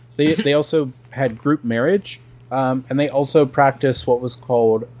 They also had group marriage, And they also practiced what was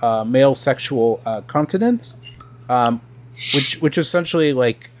called male sexual continence, which essentially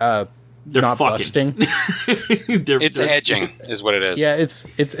like They're not fucking. busting. It's edging, is what it is. Yeah,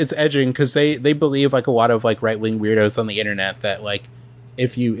 it's edging because they believe, like a lot of like right wing weirdos on the internet, that like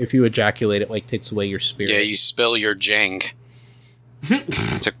if you ejaculate, it like takes away your spirit. Yeah, you spill your jang.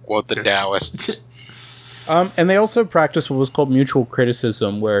 To quote the Taoists. And they also practice what was called mutual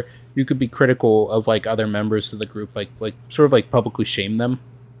criticism, where you could be critical of like other members of the group, like sort of like publicly shame them.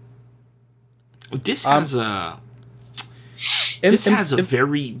 This has a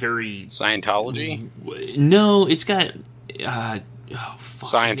very, very Scientology? no. It's got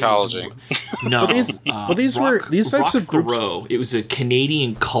Scientology. No, these types of groups. Thoreau. It was a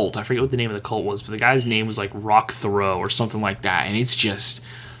Canadian cult. I forget what the name of the cult was, but the guy's name was like Rock Thoreau or something like that. And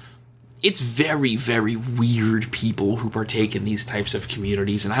it's very, very weird people who partake in these types of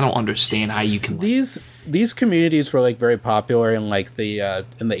communities, and I don't understand how you can. These communities were like very popular in like the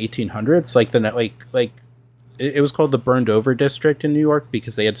in the 1800s, like it was called the Burned Over District in New York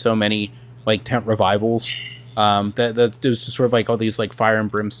because they had so many like tent revivals. That it was just sort of like all these like fire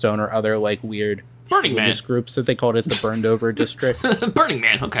and brimstone or other like weird Burning Man groups that they called it the Burned Over District. Burning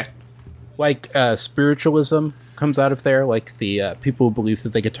Man, okay. Like spiritualism comes out of there, like the people who believe that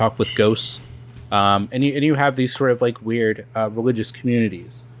they could talk with ghosts, and you have these sort of like weird religious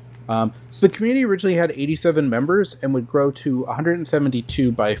communities. So the community originally had 87 members and would grow to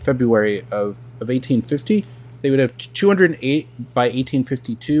 172 by February of 1850. They would have 208 by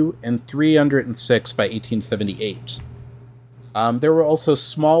 1852 and 306 by 1878. There were also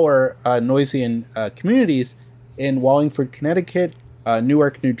smaller Noisian communities in Wallingford, Connecticut,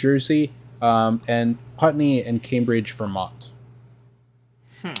 Newark, New Jersey, and Putney and Cambridge, Vermont.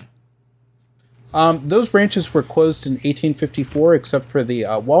 Those branches were closed in 1854, except for the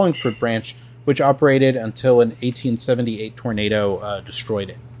Wallingford branch, which operated until an 1878 tornado destroyed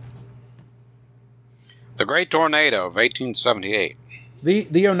it. The Great Tornado of 1878.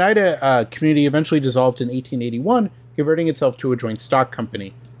 The Oneida community eventually dissolved in 1881, converting itself to a joint stock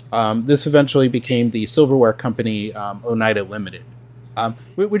company. This eventually became the silverware company Oneida Limited.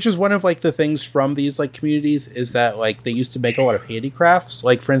 Which is one of like the things from these like communities is that like they used to make a lot of handicrafts,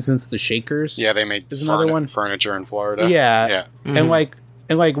 like for instance the Shakers. Yeah, they made furniture in Florida. Yeah. Mm-hmm.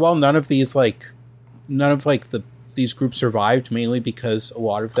 And while none of these these groups survived, mainly because a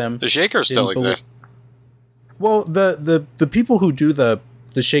lot of them the Shakers still exist. Well, the people who do the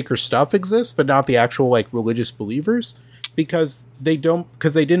Shaker stuff exist, but not the actual like religious believers, because they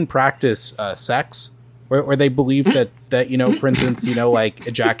didn't practice sex. Or they believed that for instance, like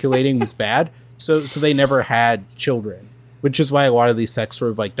ejaculating was bad, so they never had children, which is why a lot of these sects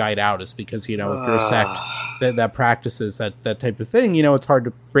sort of like died out. Is because if you're a sect that practices that type of thing, it's hard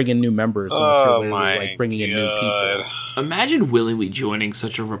to bring in new members unless you're literally like bringing in new people. Imagine willingly joining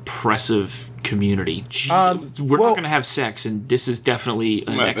such a repressive community. Jesus, we're not going to have sex, and this is definitely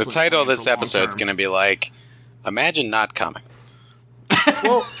an excellent. The title of this episode is going to be like, "Imagine not coming."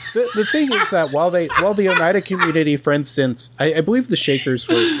 Well, the thing is that while the Oneida community, for instance, I believe the Shakers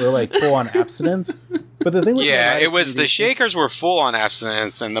were like full on abstinence. But the thing was, it was the Shakers were full on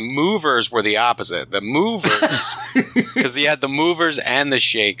abstinence, and the Movers were the opposite. The Movers, because you had the Movers and the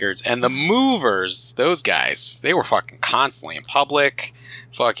Shakers, and the Movers, those guys, they were fucking constantly in public.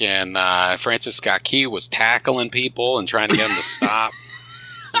 Fucking Francis Scott Key was tackling people and trying to get them to stop.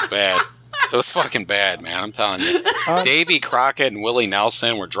 It was bad. It was fucking bad, man. I'm telling you. Davy Crockett and Willie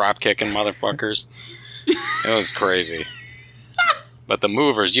Nelson were drop kicking motherfuckers. It was crazy. But the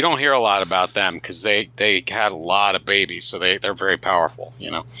Movers, you don't hear a lot about them because they had a lot of babies, so they're very powerful,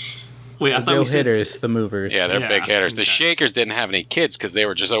 Wait, I thought real hitters, the Movers. Yeah, they're big hitters. The Shakers didn't have any kids because they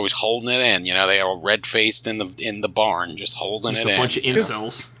were just always holding it in. They were red faced in the barn, just holding it in. A bunch of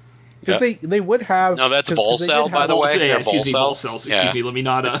incels. Because they would have... No, that's Volcel, by the way. Yeah, excuse me, Volcels. Excuse me, let me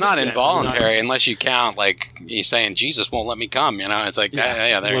not... it's not involuntary unless you count, like, you saying, Jesus won't let me come, It's like,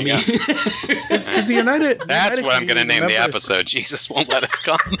 there you go. Is the United... That's what I'm going to name the episode. Jesus won't let us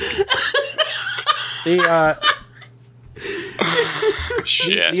come.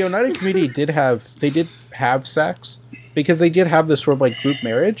 Shit. The United community did have sex because they did have this sort of like group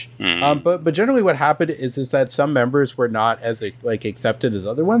marriage. But generally what happened is that some members were not as like accepted as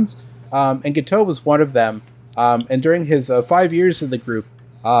other ones. And Guiteau was one of them. And during his 5 years in the group,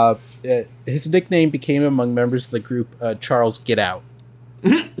 his nickname became among members of the group Charles Get Out.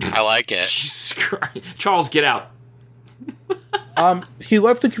 I like it. Jesus Christ. Charles Get Out. He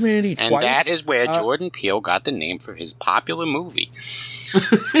left the community twice. And that is where Jordan Peele got the name for his popular movie.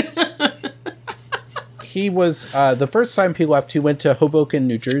 He was the first time he left, he went to Hoboken,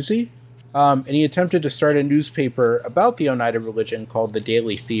 New Jersey, and he attempted to start a newspaper about the Oneida religion called the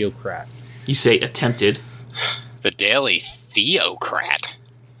Daily Theocrat. You say attempted. The Daily Theocrat.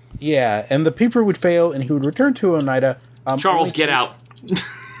 Yeah, and the paper would fail, and he would return to Oneida. Charles, get out.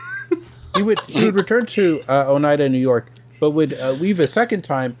 He would return to Oneida, New York, but would leave a second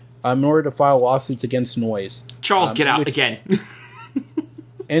time in order to file lawsuits against Noyes. Charles, get out again.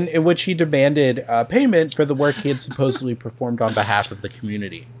 in which he demanded payment for the work he had supposedly performed on behalf of the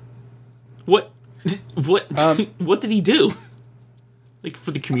community. What? What did he do? Like,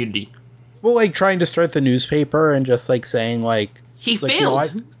 for the community? Well, like, trying to start the newspaper and just, like, saying, like... He failed.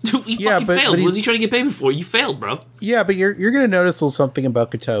 Like, you know, He fucking failed. What was he trying to get paid for? You failed, bro. Yeah, but you're going to notice a little something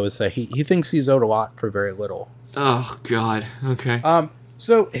about Guiteau is that he thinks he's owed a lot for very little. Oh, God. Okay.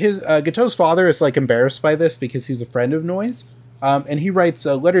 So his Guiteau's father is, like, embarrassed by this because he's a friend of Noyes. And he writes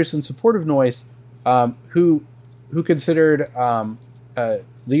letters in support of Noyes, who considered the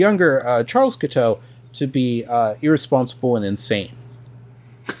younger Charles Guiteau to be irresponsible and insane.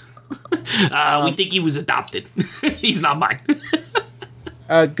 We think he was adopted. He's not mine.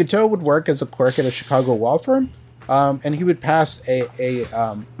 Guiteau would work as a clerk at a Chicago law firm, and he would pass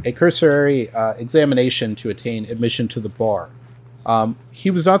a cursory examination to attain admission to the bar.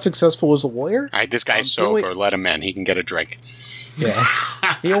 He was not successful as a lawyer. This guy's sober. Let him in. He can get a drink. Yeah,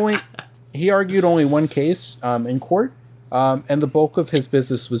 he argued only one case in court, and the bulk of his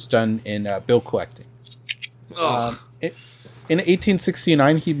business was done in bill collecting. In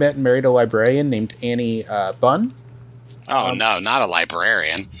 1869, he met and married a librarian named Annie Bunn. Oh no, not a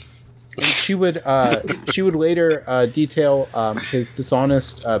librarian. And she would later detail his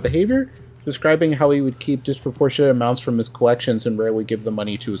dishonest behavior, describing how he would keep disproportionate amounts from his collections and rarely give the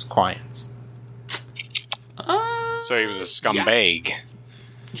money to his clients. So he was a scumbag. Yeah.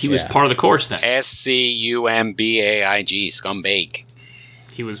 He was part of the course then. SCUMBAIG, scumbag.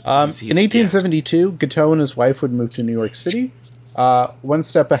 He was. In 1872, Guiteau and his wife would move to New York City, one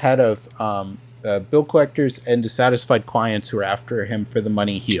step ahead of bill collectors and dissatisfied clients who were after him for the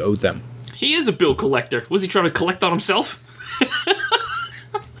money he owed them. He is a bill collector. Was he trying to collect on himself?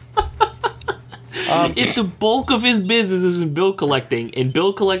 If the bulk of his business is in bill collecting and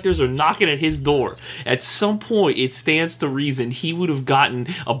bill collectors are knocking at his door, at some point it stands to reason he would have gotten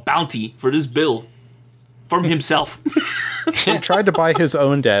a bounty for this bill from himself. He tried to buy his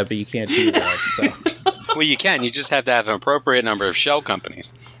own debt, but you can't do that. So. Well, you can. You just have to have an appropriate number of shell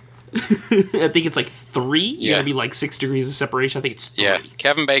companies. I think it's like 3. You Yeah. gotta be like 6 degrees of separation. I think it's 3. Yeah,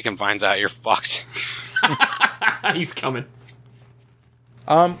 Kevin Bacon finds out you're fucked. He's coming.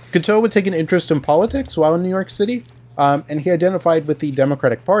 Guiteau would take an interest in politics while in New York City, and he identified with the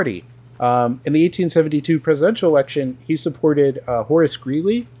Democratic Party. In the 1872 presidential election, he supported Horace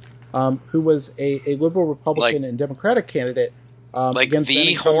Greeley, who was a liberal Republican and Democratic candidate. Like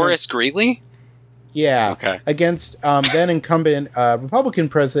the Horace Greeley? Yeah. Okay. Against then incumbent Republican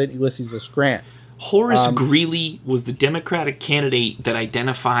President Ulysses S. Grant. Horace Greeley was the Democratic candidate that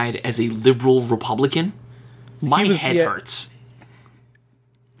identified as a liberal Republican? My head hurts.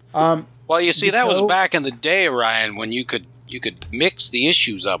 Well, you see, that was back in the day, Ryan, when you could mix the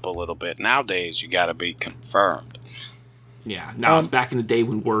issues up a little bit. Nowadays, you got to be confirmed. Yeah, now it's back in the day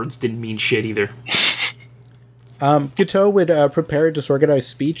when words didn't mean shit either. Guiteau would prepare a disorganized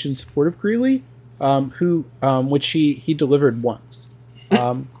speech in support of Greeley, which he delivered once.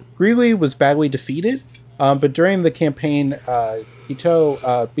 Greeley was badly defeated, but during the campaign,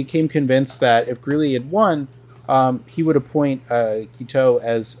 Guiteau became convinced that if Greeley had won, he would appoint Guiteau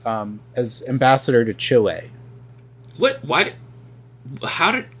as ambassador to Chile. What? Why?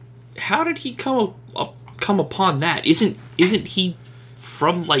 How did he come upon that? Isn't he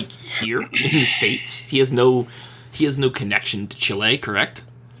from like here in the States? He has no connection to Chile, correct?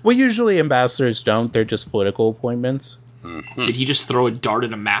 Well, usually ambassadors don't. They're just political appointments. Mm-hmm. Did he just throw a dart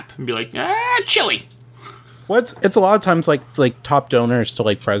at a map and be like, Chile? Well, it's a lot of times like top donors to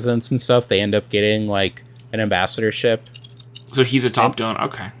like presidents and stuff. They end up getting like an ambassadorship. So he's a top donor.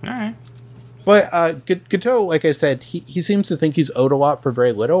 Okay, all right. But Guiteau, like I said, he seems to think he's owed a lot for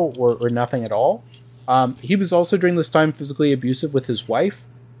very little or nothing at all. He was also during this time physically abusive with his wife.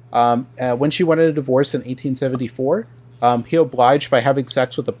 When she wanted a divorce in 1874, he obliged by having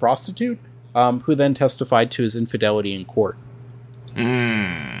sex with a prostitute, who then testified to his infidelity in court.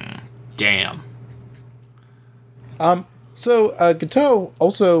 Damn. So Guiteau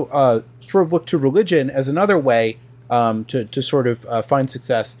also sort of looked to religion as another way to sort of find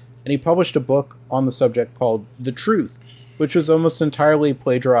success, and he published a book on the subject called The Truth, which was almost entirely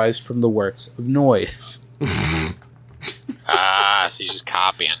plagiarized from the works of Noyes. So he's just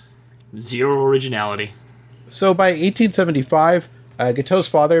copying. Zero originality. So by 1875, Guiteau's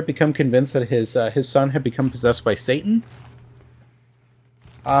father had become convinced that his son had become possessed by Satan.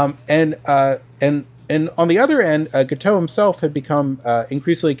 And on the other end, Guiteau himself had become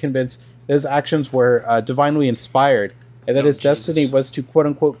increasingly convinced that his actions were divinely inspired, and that his destiny was to,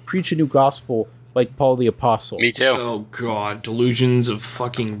 quote-unquote, preach a new gospel like Paul the Apostle. Me too. Oh, God. Delusions of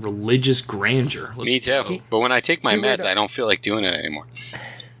fucking religious grandeur. Me too. But when I take my meds, I don't feel like doing it anymore.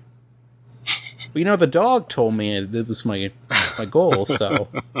 Well, you know, the dog told me it was my goal, so...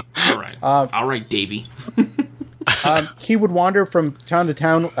 All right. All right, Davey. He would wander from town to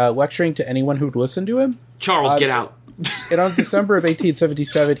town lecturing to anyone who'd listen to him. Charles, get out. And on December of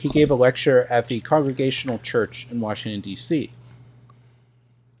 1877, he gave a lecture at the Congregational Church in Washington, D.C.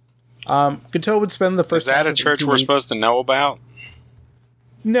 Guiteau would spend the first... Is that a church we're supposed to know about?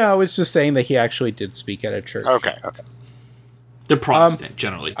 No, it's just saying that he actually did speak at a church. Okay. They're Protestant,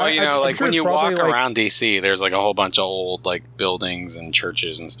 generally. Well, like sure when you it's walk probably, around D.C., there's like a whole bunch of old like buildings and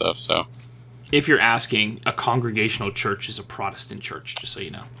churches and stuff, so... If you're asking, a congregational church is a Protestant church, just so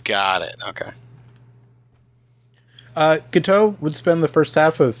you know. Got it. Okay. Guiteau would spend the first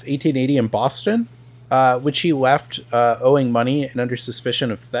half of 1880 in Boston, which he left owing money and under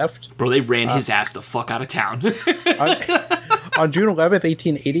suspicion of theft. Bro, they ran his ass the fuck out of town. On June 11th,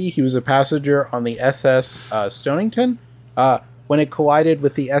 1880, he was a passenger on the SS Stonington when it collided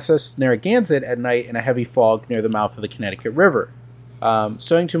with the SS Narragansett at night in a heavy fog near the mouth of the Connecticut River.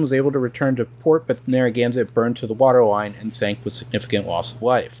 Stonington was able to return to port, but Narragansett burned to the waterline and sank with significant loss of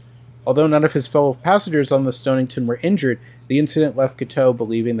life. Although none of his fellow passengers on the Stonington were injured, the incident left Guiteau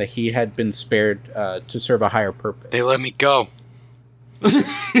believing that he had been spared to serve a higher purpose. They let me go.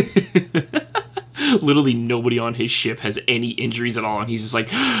 Literally nobody on his ship has any injuries at all, and he's just like,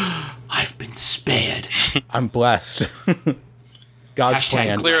 I've been spared. I'm blessed. God's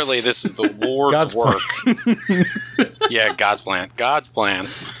plan. Clearly, this is the Lord's God's work. Yeah, God's plan. God's plan.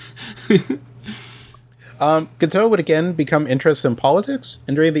 Guiteau would again become interested in politics,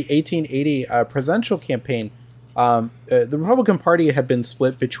 and during the 1880 presidential campaign, the Republican Party had been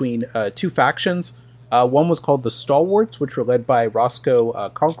split between two factions. One was called the Stalwarts, which were led by Roscoe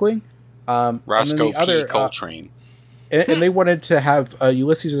Conkling. Roscoe P. Coltrane. And they wanted to have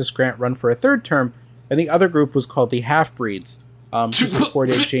Ulysses S. Grant run for a third term, and the other group was called the Half-Breeds, who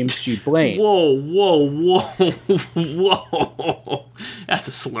supported James G. Blaine. Whoa. That's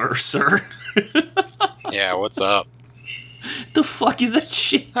a slur, sir. Yeah, what's up? The fuck is that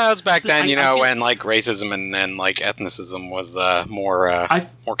shit? That was back then, when like racism and like ethnicism was more casual. I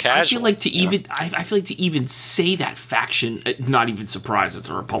feel like I feel like to even say that faction, not even surprised it's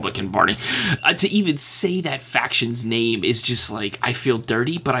a Republican Party, to even say that faction's name is just like, I feel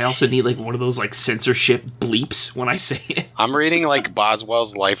dirty, but I also need like one of those like censorship bleeps when I say it. I'm reading like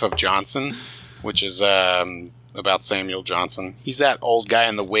Boswell's Life of Johnson, which is about Samuel Johnson. He's that old guy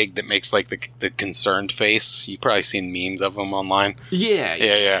in the wig that makes like the concerned face. You've probably seen memes of him online.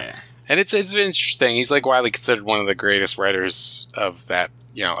 Yeah. And it's interesting. He's like widely considered one of the greatest writers of that,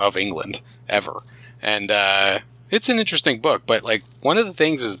 of England ever. And it's an interesting book. But like one of the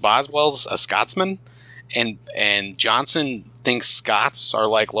things is Boswell's a Scotsman, and Johnson thinks Scots are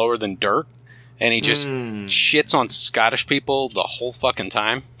like lower than dirt, and he just shits on Scottish people the whole fucking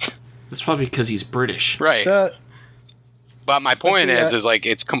time. That's probably because he's British. Right. But my point is like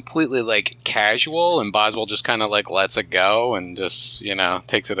it's completely like casual, and Boswell just kind of like lets it go and just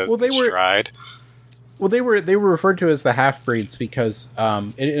takes it as stride. Well, they were referred to as the Half-Breeds because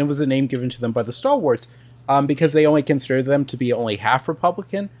it was a name given to them by the Stalwarts because they only considered them to be only half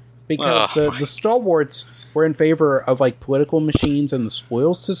Republican because the Stalwarts were in favor of like political machines and the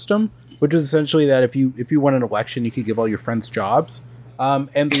spoils system, which is essentially that if you won an election, you could give all your friends jobs.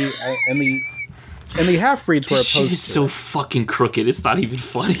 And the Half-Breeds were opposed to it. This shit is so fucking crooked. It's not even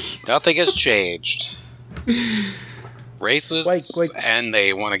funny. Nothing has changed. Racists, and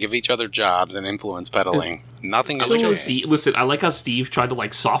they want to give each other jobs and influence peddling. Nothing has changed. Listen, I like how Steve tried to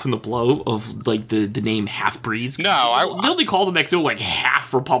like soften the blow of like the name Half-Breeds. No, I only called them next to like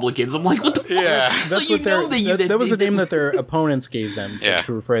half Republicans. I'm like, what the fuck? Yeah, so that's what that was the name that their opponents gave them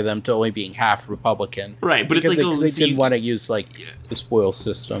to refer them to only being half Republican. Right, but because it's like they didn't want to use like the spoils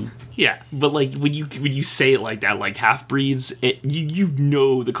system. Yeah, but like when you say it like that, like Half-Breeds, you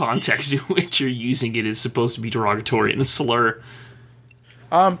know the context in which you're using it is supposed to be derogatory and a slur.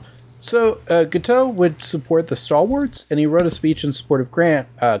 So Guiteau would support the Stalwarts, and he wrote a speech in support of Grant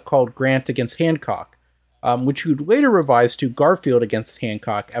called Grant Against Hancock, which he would later revise to Garfield Against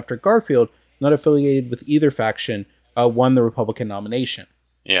Hancock after Garfield, not affiliated with either faction, won the Republican nomination.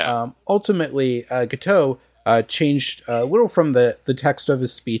 Yeah. Ultimately, Guiteau changed a little from the text of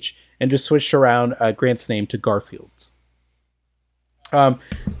his speech and just switched around Grant's name to Garfield's.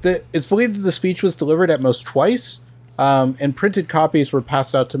 It's believed that the speech was delivered at most twice, and printed copies were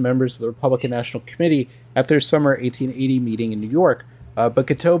passed out to members of the Republican National Committee at their summer 1880 meeting in New York. But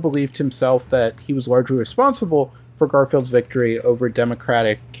Guiteau believed himself that he was largely responsible for Garfield's victory over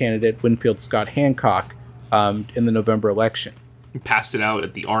Democratic candidate Winfield Scott Hancock in the November election. He passed it out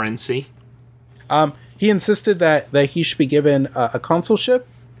at the RNC. He insisted that he should be given a consulship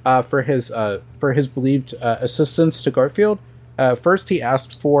for his believed assistance to Garfield. First, he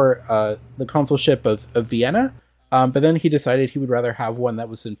asked for the consulship of Vienna, but then he decided he would rather have one that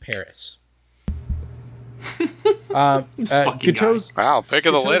was in Paris. Guiteau's, wow, pick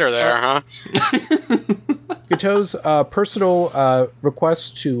of the litter there, huh? Guiteau's personal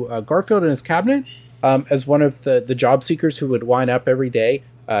request to Garfield and his cabinet, as one of the job seekers who would line up every day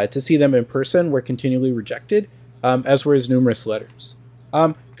to see them in person, were continually rejected, as were his numerous letters.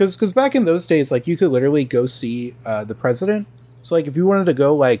 Because back in those days, like, you could literally go see the president. So, like, if you wanted to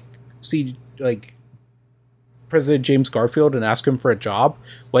go, like, see, like, President James Garfield and ask him for a job,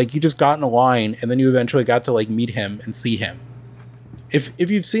 like, you just got in a line and then you eventually got to, like, meet him and see him. If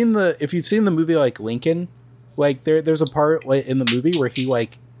you've seen the movie, like, Lincoln, like, there's a part, like, in the movie where he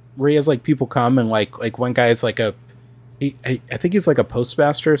has, like, people come and, like one guy is, like, I think he's, like, a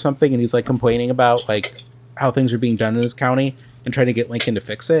postmaster or something, and he's, like, complaining about, like, how things are being done in his county and trying to get Lincoln to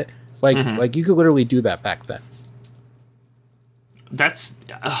fix it. Like, like, you could literally do that back then. That's,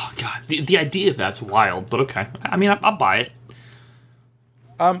 oh god, the idea of that's wild, but okay. I mean, I'll buy it.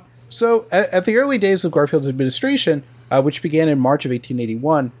 So at the early days of Garfield's administration, which began in March of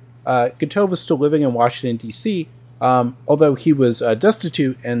 1881, Guiteau was still living in Washington, D.C., although he was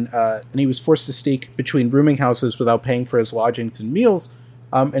destitute and he was forced to sneak between rooming houses without paying for his lodgings and meals,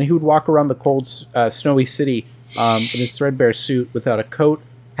 and he would walk around the cold, snowy city in his threadbare suit without a coat,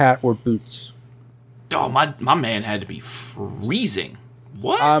 hat, or boots. Oh, my man had to be freezing.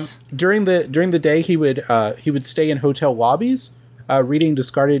 What? During the day, he would stay in hotel lobbies, reading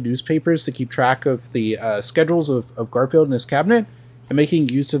discarded newspapers to keep track of the schedules of Garfield and his cabinet, and making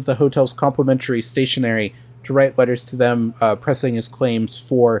use of the hotel's complimentary stationery to write letters to them, pressing his claims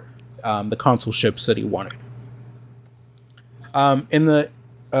for the consulships that he wanted. In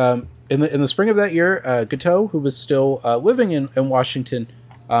the spring of that year, Guiteau, who was still living in Washington,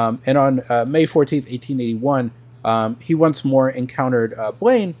 and on May 14th, 1881, he once more encountered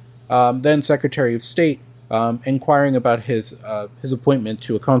Blaine, then Secretary of State, inquiring about his appointment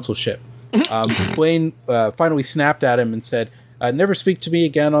to a consulship. Blaine finally snapped at him and said, "Never speak to me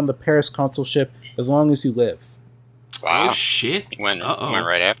again on the Paris consulship as long as you live." Wow. Oh, shit. He went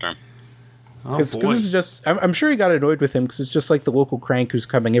right after him. Because this is just, I'm sure he got annoyed with him because it's just like the local crank who's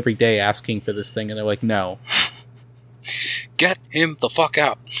coming every day asking for this thing, and they're like, no. Get him the fuck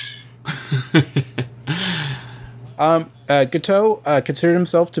out. Guiteau considered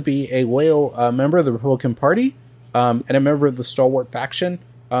himself to be a loyal member of the Republican Party and a member of the stalwart faction,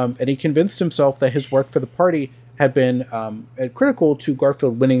 and he convinced himself that his work for the party had been critical to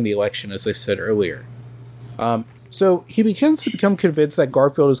Garfield winning the election, as I said earlier. So he begins to become convinced that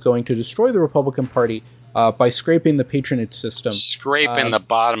Garfield is going to destroy the Republican Party by scraping the patronage system. Scraping the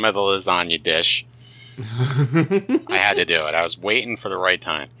bottom of the lasagna dish. I had to do it. I was waiting for the right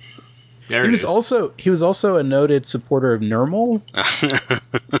time. There he was also a noted supporter of Nermal.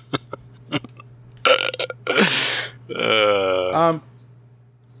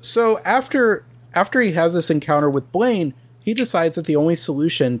 So after he has this encounter with Blaine, he decides that the only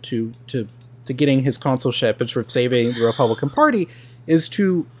solution to getting his consulship and sort of saving the Republican Party is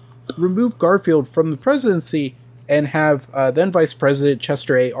to remove Garfield from the presidency and have then Vice President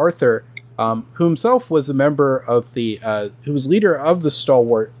Chester A. Arthur, who himself was a member of who was leader of the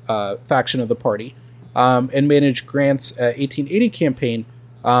stalwart faction of the party, and managed Grant's 1880 campaign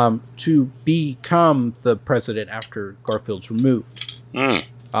to become the president after Garfield's removed.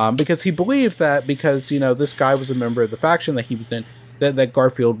 Because he believed that because, this guy was a member of the faction that he was in, that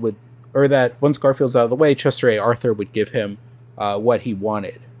Garfield would, or that once Garfield's out of the way, Chester A. Arthur would give him what he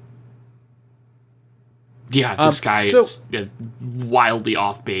wanted. Yeah, this guy is wildly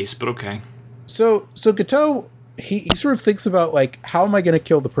off base, but okay. So Guiteau, he sort of thinks about, like, how am I going to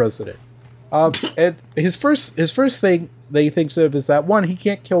kill the president? And his first thing that he thinks of is that, one, he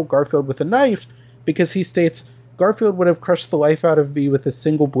can't kill Garfield with a knife because he states, Garfield would have crushed the life out of me with a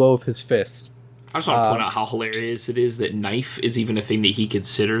single blow of his fist. I just want to point out how hilarious it is that knife is even a thing that he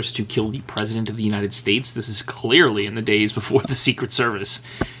considers to kill the president of the United States. This is clearly in the days before the Secret Service.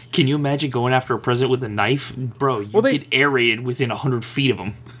 Can you imagine going after a president with a knife? Bro, you get aerated within 100 feet of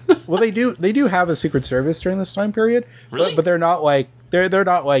him. Well, they do have a Secret Service during this time period. Really? But they're not like they're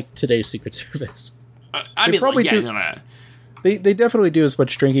not like today's Secret Service. I mean, probably do. They definitely do as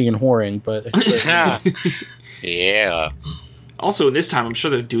much drinking and whoring, but Yeah. Also, in this time, I'm sure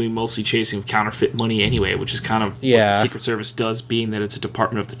they're doing mostly chasing of counterfeit money anyway, which is kind of what the Secret Service does, being that it's a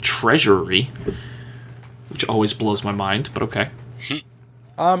department of the Treasury, which always blows my mind, but okay.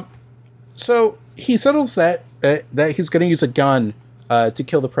 So he settles that he's going to use a gun to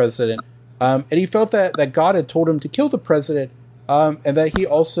kill the president, and he felt that God had told him to kill the president, and that he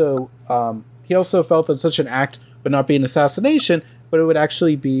also felt that such an act would not be an assassination, but it would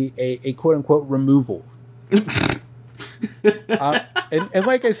actually be a quote unquote removal. And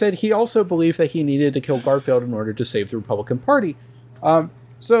like I said, he also believed that he needed to kill Garfield in order to save the Republican Party.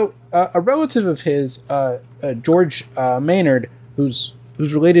 So a relative of his, George Maynard, who's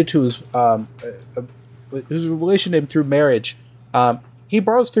related to who's a relation to him through marriage, he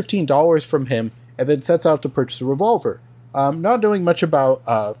borrows $15 from him and then sets out to purchase a revolver. Not knowing much about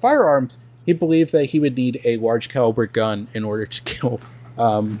firearms, he believed that he would need a large caliber gun in order to kill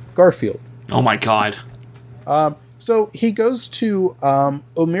Garfield. Oh my god. So he goes to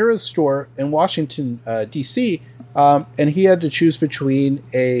O'Meara's store in Washington, D.C., and he had to choose between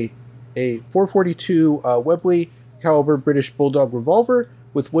a .442 Webley caliber British Bulldog revolver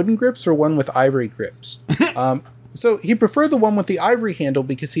with wooden grips or one with ivory grips. So he preferred the one with the ivory handle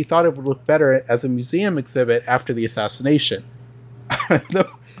because he thought it would look better as a museum exhibit after the assassination.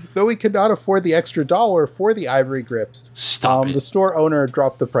 Though he could not afford the extra $1 for the ivory grips, Stop it. the store owner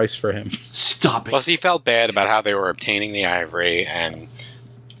dropped the price for him. Stop it. Plus, he felt bad about how they were obtaining the ivory, and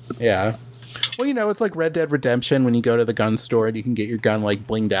Yeah. Well, it's like Red Dead Redemption when you go to the gun store and you can get your gun, like,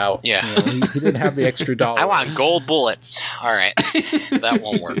 blinged out. Yeah. He didn't have the extra $1. I want gold bullets. All right. That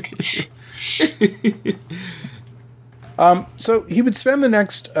won't work. So he would spend the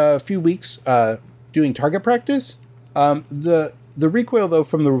next few weeks doing target practice. The recoil, though,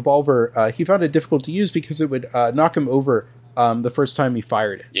 from the revolver, he found it difficult to use because it would knock him over the first time he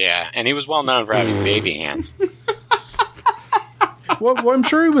fired it. Yeah, and he was well known for having baby hands. Well, I'm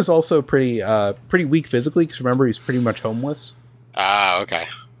sure he was also pretty weak physically, because remember, he's pretty much homeless. Ah, okay.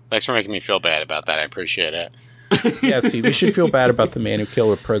 Thanks for making me feel bad about that. I appreciate it. Yeah, Steve, you should feel bad about the man who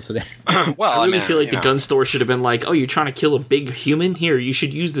killed a president. Well, I really mean, feel like you the know. gun store should have been like, "Oh, you're trying to kill a big human? Here, you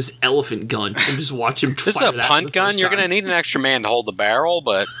should use this elephant gun and just watch him." This is fire a that punt the gun. first You're time." going to need an extra man to hold the barrel,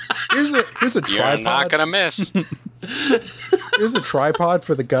 but Here's a you're tripod. not going to miss. Here's a tripod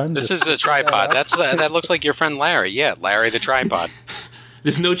for the gun. This Just is a tripod. That looks like your friend Larry. Yeah, Larry the tripod.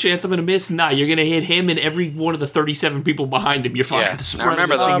 There's no chance I'm gonna miss. Nah, you're gonna hit him and every one of the 37 people behind him. You're fine. Yeah. The spread Now of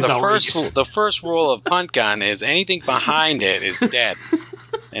remember, this thing is the outrageous. first rule of punt gun is anything behind it is dead,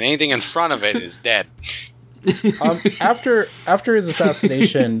 and anything in front of it is dead. After his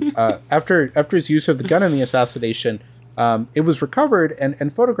assassination, after his use of the gun in the assassination, it was recovered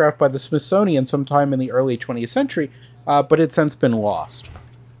and photographed by the Smithsonian sometime in the early 20th century, but it's since been lost.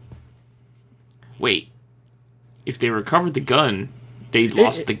 Wait, if they recovered the gun, they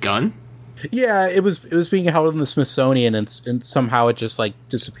lost the gun? Yeah, it was being held in the Smithsonian, and somehow it just like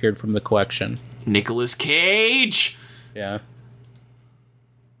disappeared from the collection. Nicolas Cage. Yeah.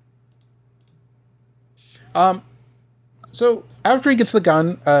 So after he gets the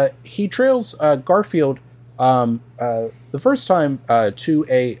gun, he trails Garfield the first time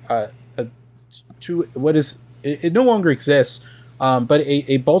to what is it no longer exists, but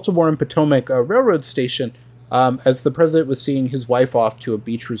a Baltimore and Potomac railroad station, as the president was seeing his wife off to a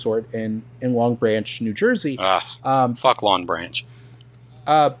beach resort in Long Branch, New Jersey. Fuck Long Branch.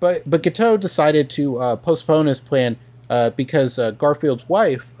 But Guiteau decided to postpone his plan because Garfield's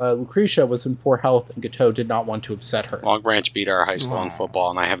wife, Lucretia, was in poor health, and Guiteau did not want to upset her. Long Branch beat our high school in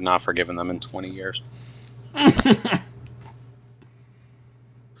football, and I have not forgiven them in 20 years.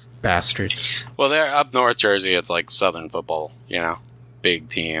 Bastards. Well, they're up North Jersey. It's like Southern football, big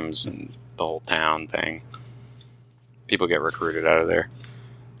teams and the whole town thing. People get recruited out of there.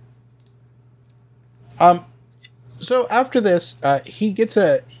 So after this, he gets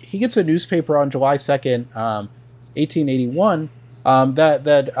a newspaper on July 2nd, 1881,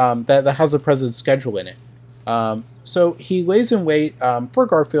 that has the president's schedule in it. So he lays in wait for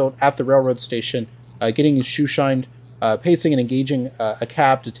Garfield at the railroad station, getting his shoe shined, pacing and engaging a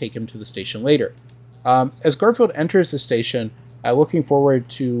cab to take him to the station later. As Garfield enters the station, looking forward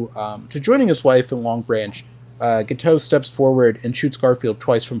to joining his wife in Long Branch, Guiteau steps forward and shoots Garfield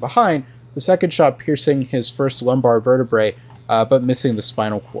twice from behind, the second shot piercing his first lumbar vertebrae, but missing the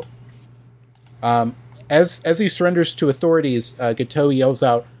spinal cord. As he surrenders to authorities, Guiteau yells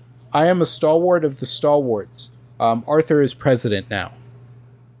out, "I am a stalwart of the stalwarts. Arthur is president now."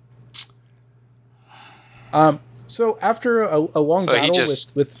 So after a long So he battle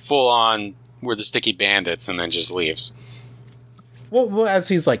just with full on, we're the sticky bandits, and then just leaves. Well, as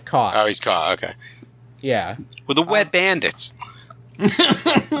he's like caught. Oh, he's caught. Okay. Yeah. With the wet bandits.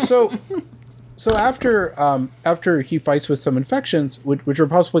 So after he fights with some infections, which are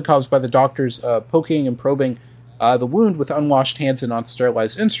possibly caused by the doctors poking and probing the wound with unwashed hands and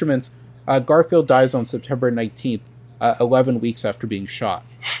non-sterilized instruments, Garfield dies on September 19th, 11 weeks after being shot.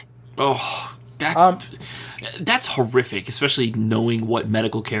 Oh, that's horrific, especially knowing what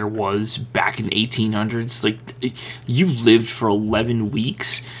medical care was back in the 1800s. Like, you lived for 11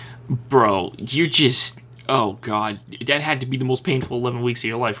 weeks? Bro, you're just... Oh, God. That had to be the most painful 11 weeks of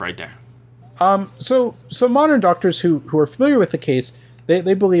your life right there. So modern doctors who are familiar with the case,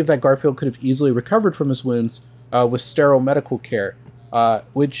 they believe that Garfield could have easily recovered from his wounds with sterile medical care,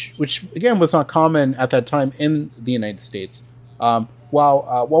 which again was not common at that time in the United States.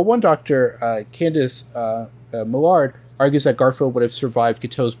 While one doctor, Candace Millard, argues that Garfield would have survived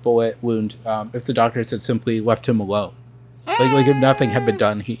Guiteau's bullet wound if the doctors had simply left him alone. Like if nothing had been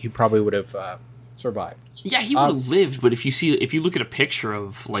done, he probably would have survived. Yeah, he would have lived, but if you look at a picture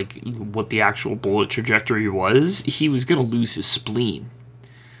of like what the actual bullet trajectory was, he was going to lose his spleen.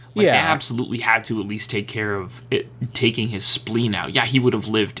 Like, they absolutely had to at least take care of it, taking his spleen out. Yeah, he would have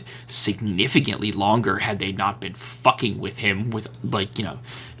lived significantly longer had they not been fucking with him with, like, you know,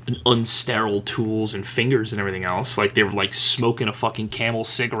 unsterile tools and fingers and everything else. Like, they were, like, smoking a fucking Camel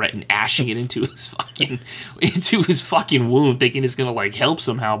cigarette and ashing it into his fucking wound, thinking it's gonna, like, help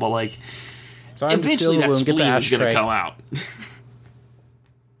somehow, but, like, eventually that spleen is gonna come out.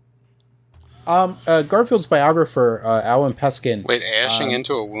 Garfield's biographer, Alan Peskin... Wait, ashing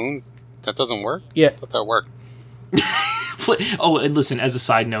into a wound? That doesn't work? Yeah. I thought that worked. Oh, and listen, as a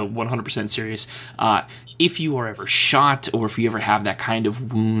side note, 100% serious, if you are ever shot or if you ever have that kind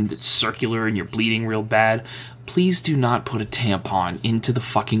of wound that's circular and you're bleeding real bad, please do not put a tampon into the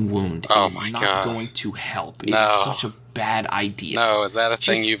fucking wound. Oh it is my not God. going to help. No. It is such a bad idea. No, is that a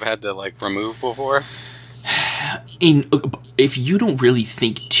thing you've had to, like, remove before? If you don't really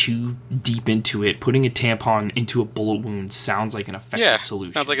think too deep into it, putting a tampon into a bullet wound sounds like an effective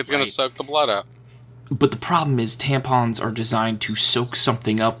solution. Sounds like it's going to soak the blood up. But the problem is tampons are designed to soak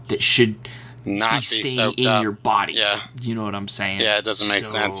something up that should not be staying soaked in up. your body. Yeah. You know what I'm saying? Yeah, it doesn't make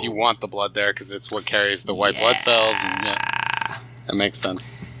sense. You want the blood there because it's what carries the white blood cells. And, that makes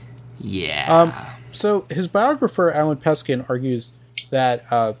sense. Yeah. So his biographer, Alan Peskin, argues that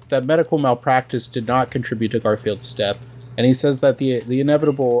that medical malpractice did not contribute to Garfield's death, and he says that the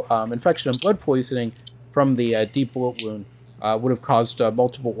inevitable infection and blood poisoning from the deep bullet wound would have caused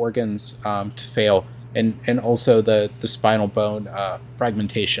multiple organs to fail, and also the spinal bone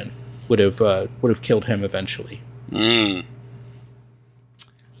fragmentation would have killed him eventually.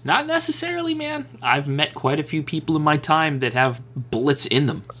 Not necessarily, man. I've met quite a few people in my time that have bullets in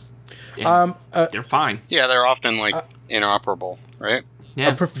them. They're fine. Yeah, they're often, like, inoperable, right?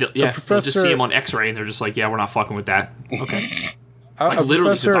 Yeah, professor, they'll just see them on X-ray and they're just like, yeah, we're not fucking with that. Okay. Like,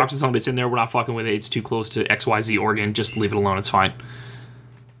 literally, the doctors tell them it's in there, we're not fucking with it, it's too close to XYZ organ, just leave it alone, it's fine.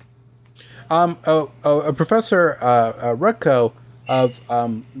 A professor, Rutko, of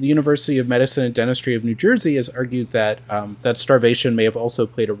the University of Medicine and Dentistry of New Jersey has argued that that starvation may have also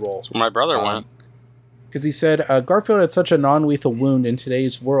played a role. That's where my brother went. Because he said, Garfield had such a non-lethal wound in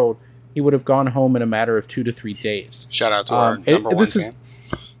today's world, he would have gone home in a matter of 2 to 3 days. Shout out to our number one fan.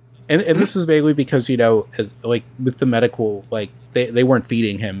 And this is mainly because, you know, as like with the medical, like they weren't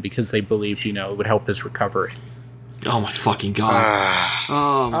feeding him because they believed, you know, it would help his recovery. Oh my fucking God.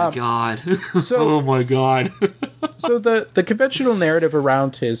 Oh my God. Oh my God. So the conventional narrative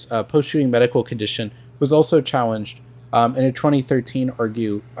around his post-shooting medical condition was also challenged in a 2013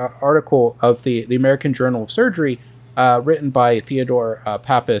 article of the American Journal of Surgery written by Theodore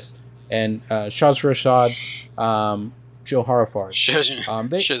Pappas and Shahrazad Joharifarz.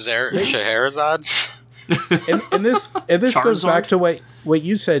 Scheherazade? And this goes back to what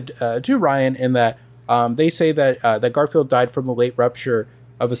you said too, Ryan, in that they say that that Garfield died from a late rupture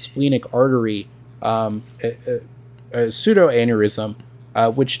of a splenic artery, a pseudoaneurysm,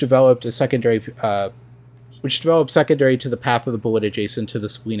 which developed secondary to the path of the bullet adjacent to the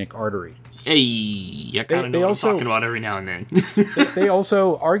splenic artery. Hey, I kind of know what I'm talking about every now and then. They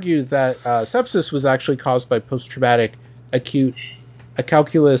also argued that sepsis was actually caused by post-traumatic acute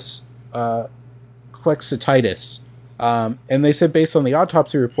calculus plexitis. And they said based on the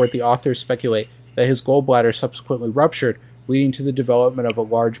autopsy report, the authors speculate that his gallbladder subsequently ruptured, leading to the development of a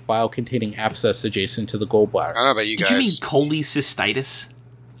large bile-containing abscess adjacent to the gallbladder. I don't know about you guys. Did you mean cholecystitis?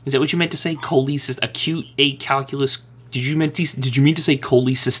 Is that what you meant to say? Acute acalculus. Did you mean to say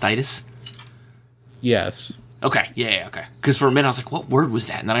cholecystitis? Yes. Okay. Yeah. Okay. Because for a minute I was like, "What word was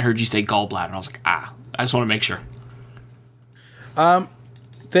that?" And then I heard you say gallbladder, and I was like, "Ah." I just want to make sure.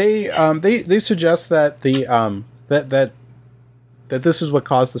 They suggest that that this is what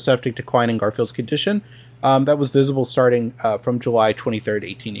caused the septic decline in Garfield's condition. That was visible starting from July 23rd,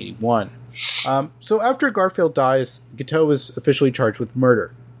 1881. So after Garfield dies, Guiteau is officially charged with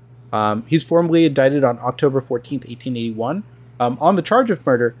murder. He's formally indicted on October 14th, 1881, on the charge of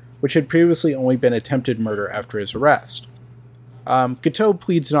murder, which had previously only been attempted murder after his arrest. Guiteau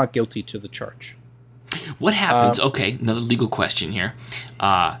pleads not guilty to the charge. What happens? Okay, another legal question here.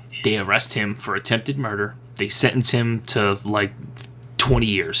 They arrest him for attempted murder. They sentence him to, like, 20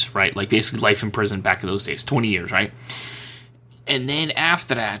 years, right? Like, basically life in prison back in those days. 20 years, right? And then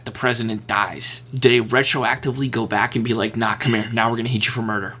after that, the president dies. Do they retroactively go back and be like, nah, come here, now we're going to hit you for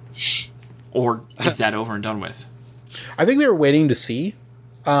murder? Or is that over and done with? I think they were waiting to see.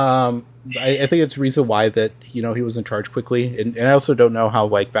 I think it's the reason why that, he wasn't charged quickly. And I also don't know how,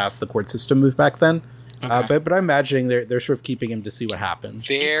 like, fast the court system moved back then. Okay. But I'm imagining they're sort of keeping him to see what happens.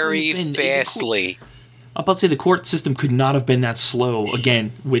 Very fastly. I'm about to say the court system could not have been that slow,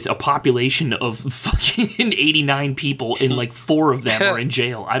 again, with a population of fucking 89 people and like 4 of them are in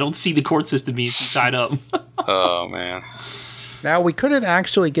jail. I don't see the court system being tied up. Oh, man. Now, we couldn't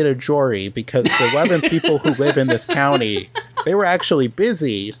actually get a jury because the 11 people who live in this county, they were actually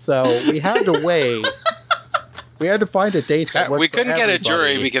busy, so we had to wait. We had to find a date that worked. We couldn't for get a everybody.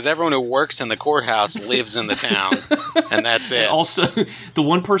 jury because everyone who works in the courthouse lives in the town, and that's it. Also, the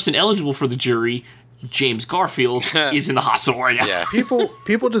one person eligible for the jury, James Garfield, is in the hospital right now. Yeah.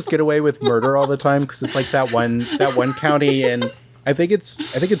 People just get away with murder all the time because it's like that one county, and I think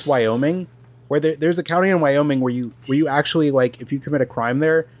it's Wyoming, where there's a county in Wyoming where you actually, like, if you commit a crime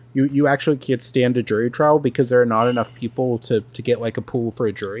there, you actually can't stand a jury trial because there are not enough people to get like a pool for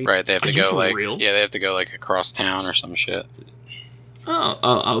a jury. Right, they have to go like real? they have to go like across town or some shit.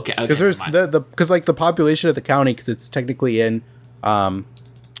 Oh, okay. Because there's because like the population of the county, because it's technically in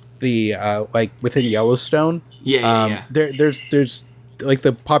the like within Yellowstone. Yeah. There's like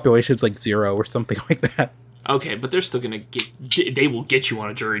the population's like 0 or something like that. Okay, but they're still gonna they will get you on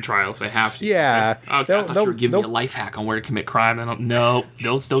a jury trial if they have to. Yeah. Right? Okay, I thought you were giving me a life hack on where to commit crime. No,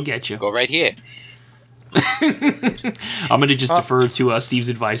 they'll still get you. Go right here. I'm gonna just defer to Steve's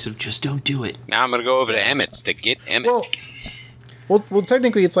advice of just don't do it. Now I'm gonna go over to Emmett's to get Emmett. Well,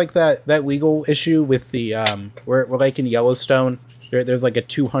 technically, it's like that legal issue with the where like in Yellowstone, there's like a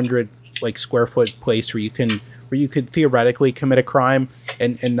 200 like square foot place where you could theoretically commit a crime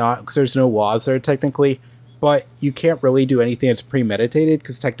and not, because there's no laws there technically, but you can't really do anything that's premeditated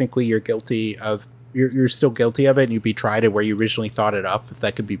because technically you're still guilty of it and you'd be tried at where you originally thought it up if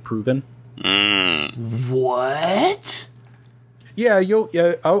that could be proven. What? Yeah,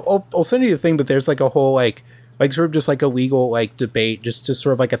 I'll send you the thing, but there's like a whole like sort of just like a legal like debate, just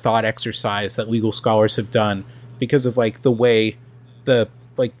sort of like a thought exercise that legal scholars have done because of like the way the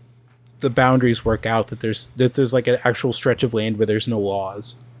boundaries work out, that there's like an actual stretch of land where there's no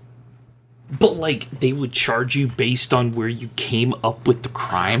laws. But like they would charge you based on where you came up with the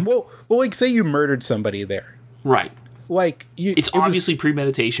crime? Well, like say you murdered somebody there. Right. Like it's obviously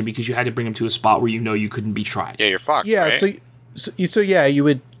premeditation because you had to bring them to a spot where you know you couldn't be tried. Yeah, you're fucked. Yeah, right? so yeah, you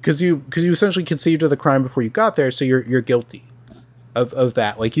would because you essentially conceived of the crime before you got there, so you're guilty of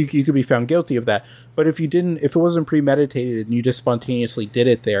that. Like you could be found guilty of that. But if it wasn't premeditated and you just spontaneously did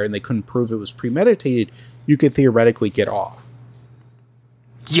it there and they couldn't prove it was premeditated, you could theoretically get off.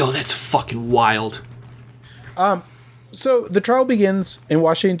 Yo, that's fucking wild. So the trial begins in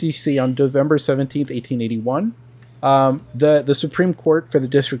Washington, D.C. on November 17th, 1881. The Supreme Court for the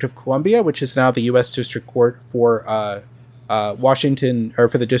District of Columbia, which is now the U.S. District Court for Washington, or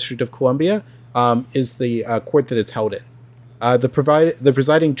for the District of Columbia, is the court that it's held in. The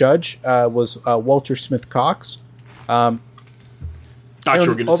presiding judge was Walter Smith Cox. Thought you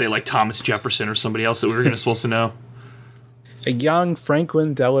were going to say like Thomas Jefferson or somebody else that we were supposed to know. A young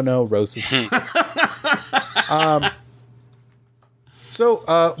Franklin Delano Roosevelt. So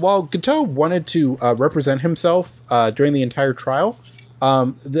while Guiteau wanted to represent himself during the entire trial,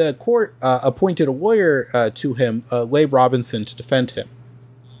 the court appointed a lawyer to him, Leigh Robinson, to defend him.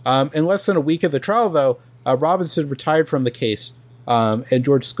 In less than a week of the trial, though, Robinson retired from the case, and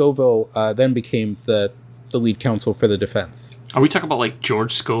George Scoville then became the lead counsel for the defense. Are we talking about like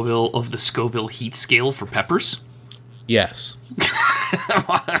George Scoville of the Scoville heat scale for peppers? Yes.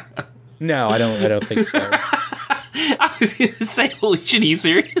 No, I don't think so. I was going to say, holy shit, are you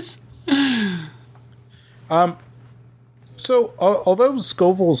serious? So, although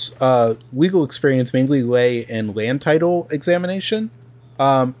Scoville's legal experience mainly lay in land title examination,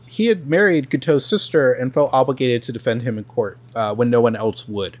 he had married Guiteau's sister and felt obligated to defend him in court when no one else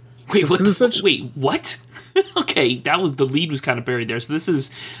would. Wait, what? Because Wait, what? Okay, the lead was kind of buried there. So this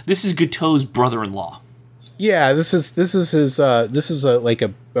is Guiteau's brother-in-law. Yeah, this is his like a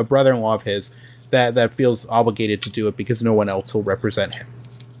brother-in-law of his that feels obligated to do it because no one else will represent him.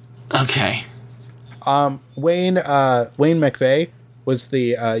 Okay. Wayne McVeigh was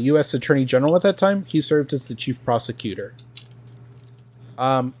the U.S. Attorney General at that time. He served as the chief prosecutor.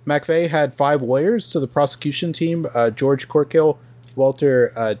 McVeigh had 5 lawyers to the prosecution team: George Corkill,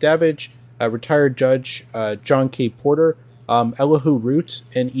 Walter Davidge, retired judge John K. Porter, Elihu Root,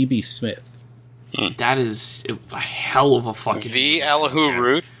 and E.B. Smith. That is a hell of a fucking... The Elihu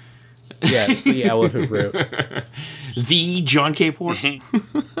Root? Yes, the Elihu Root. The John K. Porter?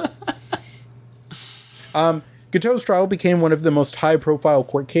 Guiteau's trial became one of the most high-profile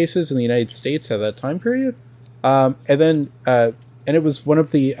court cases in the United States at that time period. And it was one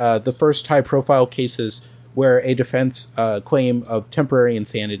of the first high-profile cases where a defense claim of temporary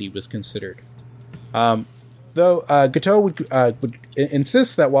insanity was considered. Though Guiteau would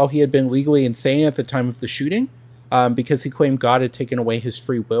insist that while he had been legally insane at the time of the shooting, because he claimed God had taken away his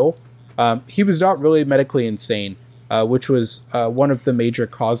free will, he was not really medically insane, which was one of the major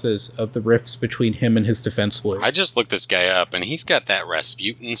causes of the rifts between him and his defense lawyer. I just looked this guy up, and he's got that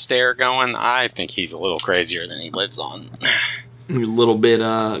Rasputin stare going. I think he's a little crazier than he lives on. A little bit,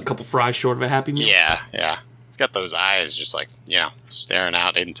 a couple fries short of a Happy Meal? Yeah. He's got those eyes just like, staring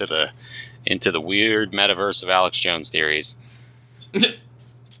out into the weird metaverse of Alex Jones theories. The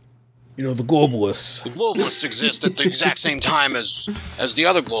globalists. The globalists exist at the exact same time as the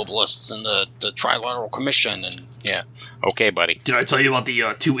other globalists in the Trilateral Commission, and yeah. Okay, buddy. Did I tell you about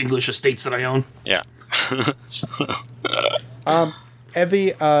the 2 English estates that I own? Yeah. And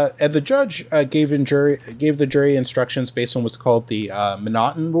the judge gave the jury instructions based on what's called the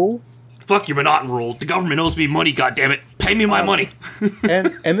M'Naughton rule. Fuck your M'Naughton rule. The government owes me money, goddammit. Pay me my money.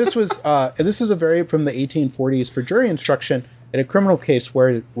 and this is a variant from the 1840s for jury instruction in a criminal case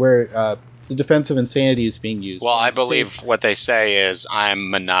where the defense of insanity is being used. Well, I believe what they say is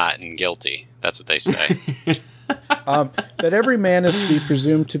I'm M'Naughton guilty. That's what they say. That every man is to be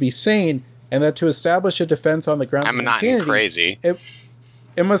presumed to be sane, and that to establish a defense on the grounds I'm of M'Naughton insanity, crazy.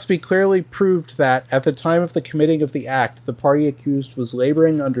 It must be clearly proved that, at the time of the committing of the act, the party accused was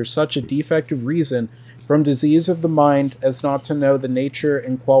laboring under such a defect of reason from disease of the mind as not to know the nature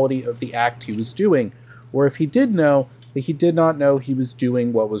and quality of the act he was doing, or if he did know, that he did not know he was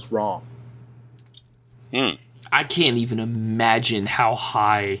doing what was wrong. I can't even imagine how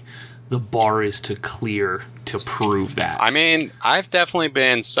high the bar is to clear to prove that. I mean, I've definitely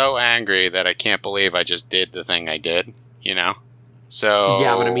been so angry that I can't believe I just did the thing I did, So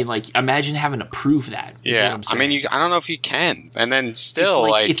yeah, but I mean, like, imagine having to prove that. Yeah, I mean, I don't know if you can, and then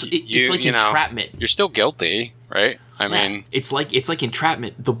still, it's like entrapment. You're still guilty, right? I mean, it's like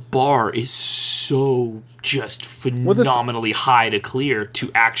entrapment. The bar is so just phenomenally high to clear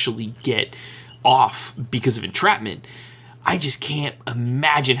to actually get off because of entrapment. I just can't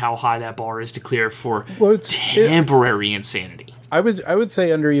imagine how high that bar is to clear for temporary insanity. I would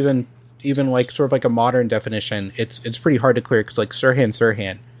say under even like sort of like a modern definition, it's pretty hard to clear because like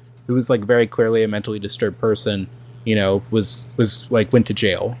Sirhan, who was like very clearly a mentally disturbed person, was like went to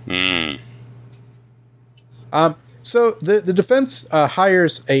jail. So the defense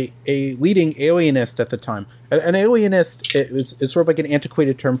hires a leading alienist at the time. An alienist is sort of like an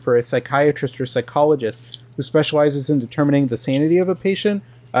antiquated term for a psychiatrist or psychologist who specializes in determining the sanity of a patient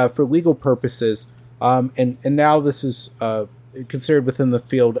for legal purposes. And now this is considered within the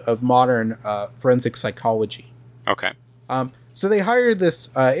field of modern forensic psychology. Okay. So they hired this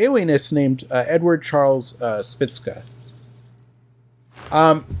alienist named Edward Charles Spitzka.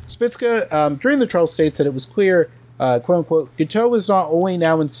 Spitzka, during the trial, states that it was clear, quote unquote, Guiteau was not only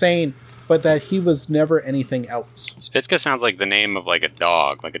now insane, but that he was never anything else. Spitzka sounds like the name of like a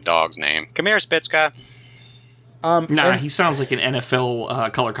dog's name. Come here, Spitzka. He sounds like an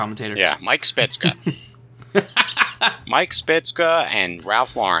NFL color commentator. Yeah, Mike Spitzka. Mike Spitzka and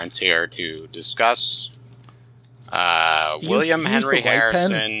Ralph Lawrence here to discuss William Henry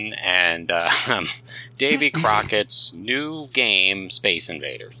Harrison and Davy Crockett's new game, Space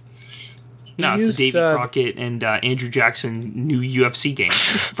Invaders. No, it's the Davy Crockett and Andrew Jackson new UFC game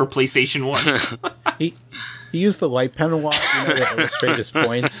for PlayStation 1. He used the light pen a lot to illustrate his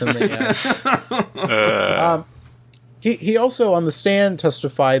points. And he also, on the stand,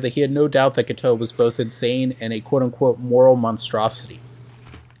 testified that he had no doubt that Guiteau was both insane and a quote-unquote moral monstrosity.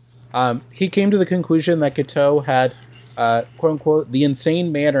 He came to the conclusion that Guiteau had, quote-unquote, the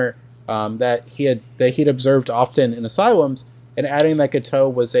insane manner that he'd observed often in asylums, and adding that Guiteau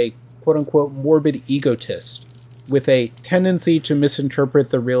was a quote-unquote morbid egotist. with a tendency to misinterpret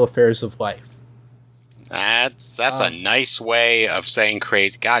the real affairs of life. That's a nice way of saying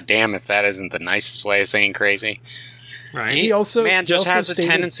crazy. God damn, if that isn't the nicest way of saying crazy. Right. He also has a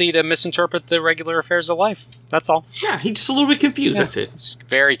tendency to misinterpret the regular affairs of life. That's all. Yeah, he's just a little bit confused. That's it. It's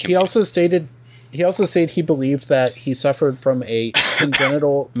very confusing. He also stated he believed that he suffered from a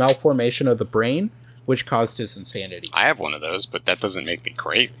congenital malformation of the brain, which caused his insanity. I have one of those, but that doesn't make me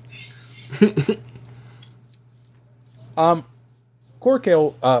crazy.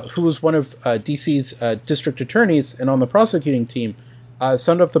 Corkale, who was one of DC's district attorneys and on the prosecuting team,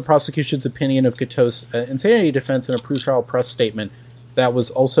 summed up the prosecution's opinion of Guiteau's insanity defense in a pre-trial press statement that was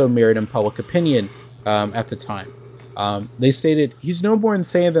also mirrored in public opinion at the time. They stated, "He's no more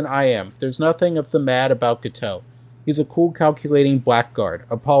insane than I am. There's nothing of the mad about Guiteau. He's a cool, calculating blackguard,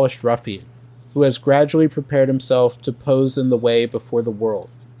 a polished ruffian, who has gradually prepared himself to pose in the way before the world.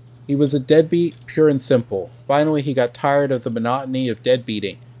 He was a deadbeat, pure and simple. Finally, he got tired of the monotony of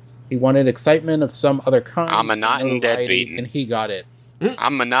deadbeating. He wanted excitement of some other kind. I'm a not and notoriety, deadbeating. and he got it."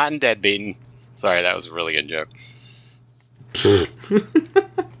 I'm a not and deadbeaten. Sorry, that was a really good joke.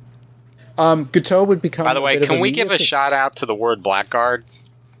 Guiteau would become. By the way, can we media give a shout out to the word blackguard?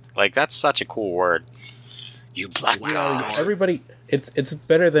 Like, that's such a cool word. You blackguard. Everybody, it's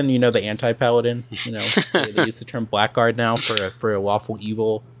better than the anti-paladin. They use the term blackguard now for a lawful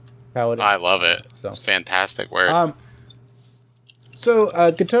evil paladin. I love it. So. It's a fantastic word. So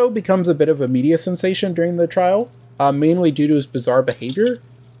Guiteau becomes a bit of a media sensation during the trial, mainly due to his bizarre behavior,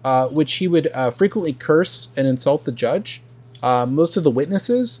 which he would frequently curse and insult the judge. Most of the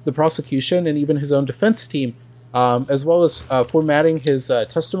witnesses, the prosecution, and even his own defense team, as well as formatting his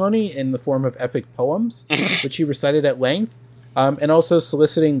testimony in the form of epic poems, which he recited at length, and also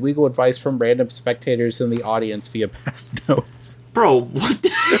soliciting legal advice from random spectators in the audience via past notes. Bro, what?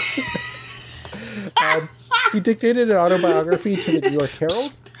 He dictated an autobiography to the New York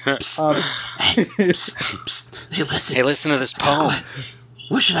Herald. Hey, listen to this poem.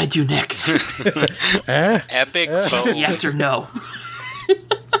 What should I do next? Epic poem. Yes or no?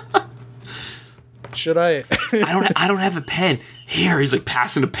 Should I? I don't have a pen. Here, he's like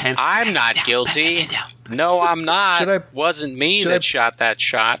passing a pen. I'm not guilty. No, I'm not. Wasn't me that shot that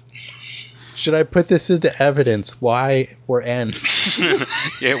shot. Should I put this into evidence? Y or N?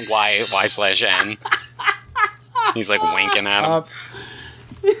 Yeah, Y/N. He's like winking at him.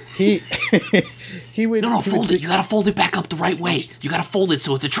 He would. No, fold it. You gotta fold it back up the right way. You gotta fold it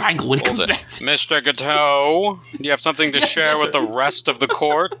so it's a triangle when it comes back. Mr. Guiteau, do you have something to share with the rest of the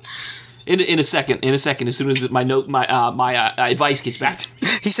court? In a second. As soon as my advice gets back to me.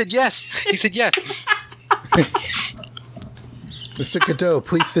 He said yes. Mr. Guiteau,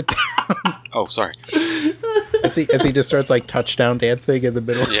 please sit down. Oh, sorry. As he just starts like touchdown dancing in the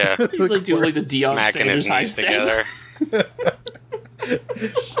middle. Yeah, he's like doing like the Deion smacking his knees together.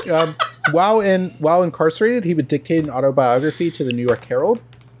 While incarcerated, he would dictate an autobiography to the New York Herald,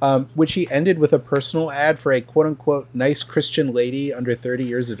 which he ended with a personal ad for a quote-unquote nice Christian lady under 30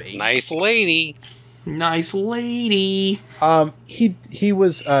 years of age. Nice lady. He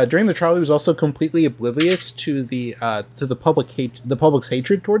was during the trial. He was also completely oblivious to the public's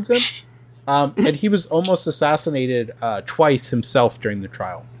hatred towards him, and he was almost assassinated twice himself during the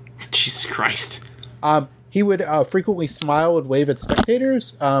trial. Jesus Christ. He would frequently smile and wave at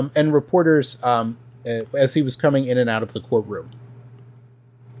spectators and reporters as he was coming in and out of the courtroom.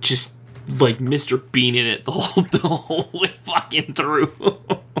 Just like Mr. Bean in it the whole way fucking through.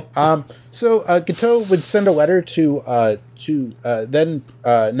 So Guiteau would send a letter to then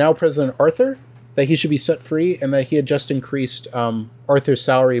now President Arthur that he should be set free and that he had just increased Arthur's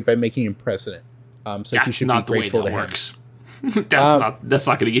salary by making him president. So that's he should not be the way grateful that to him. works. That's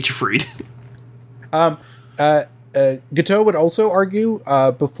not going to get you freed. Guiteau would also argue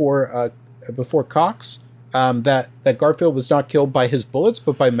before Cox that Garfield was not killed by his bullets,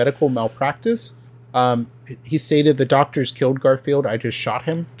 but by medical malpractice. He stated, "The doctors killed Garfield. I just shot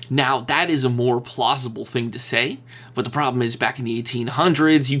him." Now, that is a more plausible thing to say, but the problem is back in the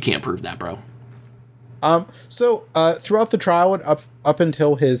 1800s, you can't prove that, bro. So throughout the trial and up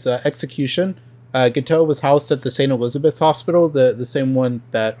until his execution, Guiteau was housed at the St. Elizabeth's Hospital, the same one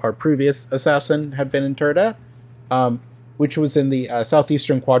that our previous assassin had been interred at, which was in the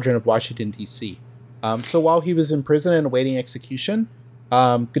southeastern quadrant of Washington, D.C. So while he was in prison and awaiting execution,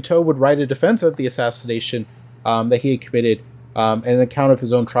 Guiteau would write a defense of the assassination that he had committed and an account of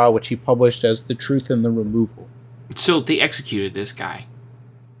his own trial, which he published as The Truth and the Removal. So they executed this guy.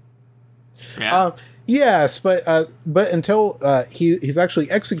 Yeah. Yes, but until he's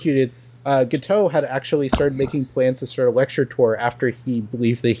actually executed, Guiteau had actually started making plans to start a lecture tour after he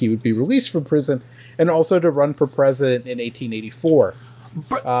believed that he would be released from prison, and also to run for president in 1884.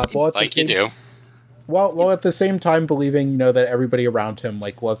 Like you do. While at the same time believing, that everybody around him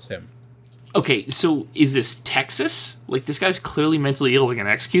loves him. Okay, so is this Texas? Like, this guy's clearly mentally ill. They're gonna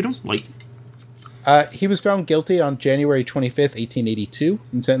execute him? Like, he was found guilty on January 25th, 1882,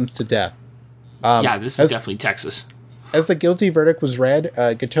 and sentenced to death. yeah, this is definitely Texas. As the guilty verdict was read,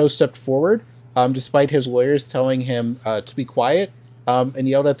 Guiteau stepped forward, despite his lawyers telling him to be quiet, and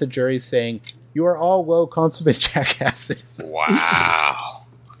yelled at the jury, saying, "You are all low consummate jackasses." Wow.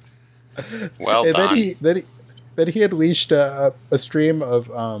 Well And done. then he unleashed a stream of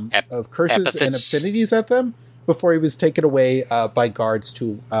curses and epithets. obscenities at them before he was taken away by guards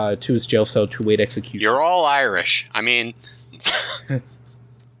to his jail cell to await execution. You're all Irish. I mean,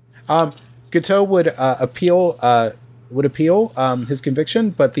 Guiteau would appeal his conviction,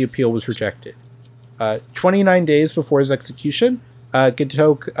 but the appeal was rejected. 29 days before his execution,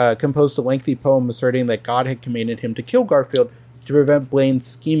 Guiteau composed a lengthy poem asserting that God had commanded him to kill Garfield to prevent Blaine's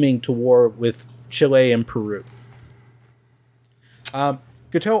scheming to war with Chile and Peru.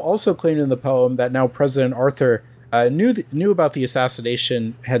 Guiteau also claimed in the poem that now President Arthur knew about the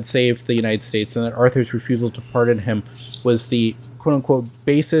assassination had saved the United States, and that Arthur's refusal to pardon him was the quote-unquote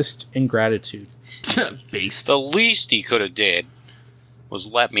basest ingratitude. Based. the least he could have did was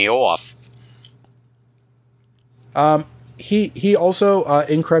let me off. He also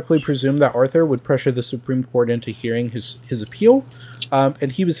incorrectly presumed that Arthur would pressure the Supreme Court into hearing his appeal,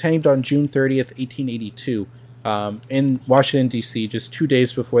 and he was hanged on June 30th, 1882, in Washington, D.C., just 2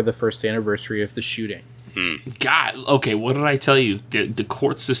 days before the first anniversary of the shooting. God, okay, what did I tell you? The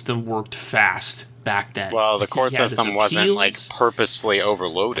court system worked fast back then. Well, the court He had his system wasn't appeals. purposefully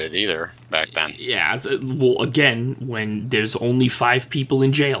overloaded either back then. Yeah, well, again, when there's only 5 people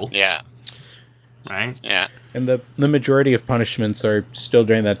in jail, Yeah, right? yeah. And the majority of punishments are still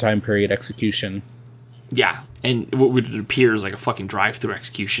during that time period execution. Yeah, and what would appear is like a fucking drive-through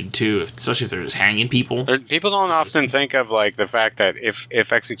execution too, especially if they're just hanging people. People don't often think of the fact that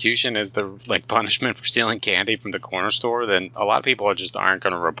if execution is the punishment for stealing candy from the corner store, then a lot of people just aren't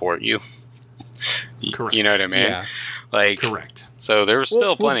going to report you. Correct. You know what I mean? Yeah. Correct. So there's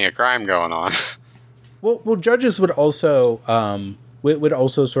still plenty of crime going on. Well, judges would also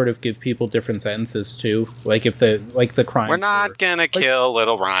sort of give people different sentences too. Like if the crime. We're not gonna kill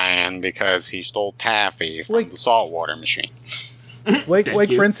little Ryan because he stole taffy from the saltwater machine. like Thank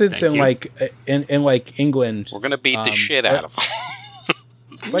you. for instance Thank in England. We're gonna beat the shit out of him.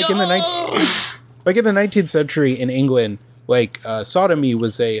 Like in the 19th century in England, sodomy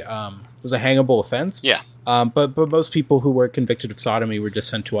was a hangable offense. Yeah. But most people who were convicted of sodomy were just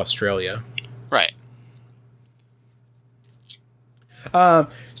sent to Australia. Right.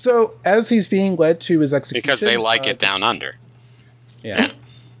 So as he's being led to his execution, Because they like it down under. Yeah.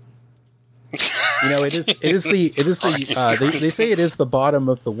 It is the they say it is the bottom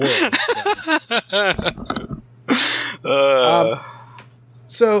of the world.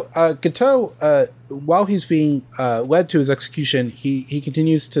 So Guiteau, while he's being led to his execution, he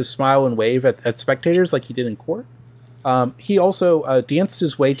continues to smile and wave at spectators like he did in court. He also danced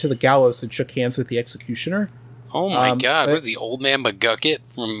his way to the gallows and shook hands with the executioner. Oh my God! What is the old man McGucket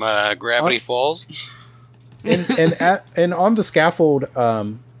from Gravity Falls? And on the scaffold,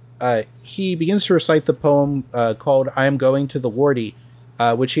 he begins to recite the poem called "I Am Going to the Lordy,"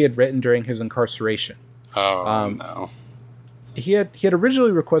 which he had written during his incarceration. Oh no! He had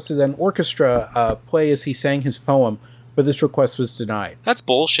originally requested that an orchestra play as he sang his poem, but this request was denied. That's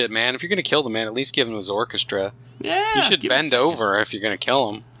bullshit, man. If you're gonna kill the man, at least give him his orchestra. Yeah. You should give us bend a second. over if you're gonna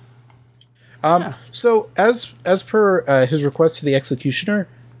kill him. So as per his request to the executioner,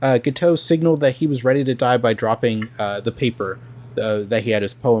 Guiteau signaled that he was ready to die by dropping the paper that he had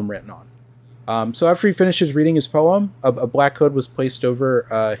his poem written on. So after he finishes reading his poem, a black hood was placed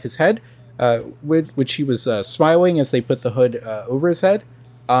over his head, with which he was smiling as they put the hood over his head.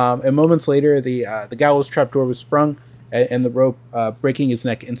 And moments later, the gallows trapdoor was sprung, and the rope breaking his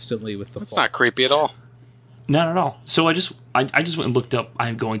neck instantly with the That's fall. not creepy at all. Not at all. So I just went and looked up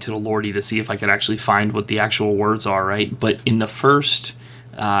 "I'm Going to the Lordy" to see if I could actually find what the actual words are, right? But in the first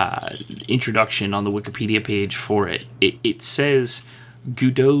introduction on the Wikipedia page for it says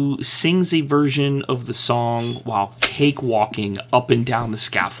Guiteau sings a version of the song while cakewalking up and down the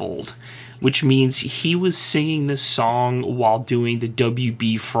scaffold. which means he was singing this song while doing the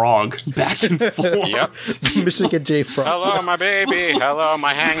WB Frog back and forth. Yep. Michigan J. Frog. Hello, my baby. Hello,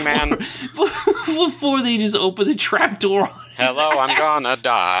 my hangman. Before they just open the trap door. Hello, I'm gonna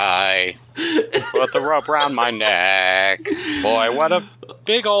die. Put the rope around my neck. Boy, what a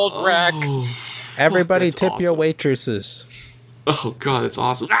big old wreck. Oh, Everybody that's tip your awesome. waitresses. Oh god, that's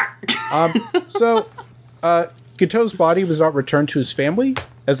awesome. So, Guiteau's body was not returned to his family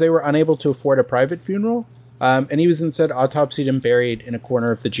as they were unable to afford a private funeral, and he was instead autopsied and buried in a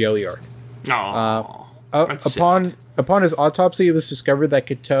corner of the jail yard. That's upon his autopsy, it was discovered that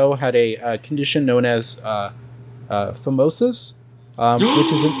Guiteau had a condition known as phimosis,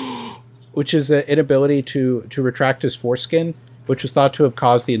 which is an inability to retract his foreskin, which was thought to have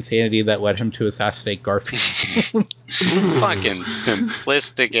caused the insanity that led him to assassinate Garfield. Fucking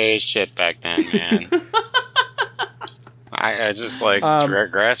simplistic ass shit back then, man. I just like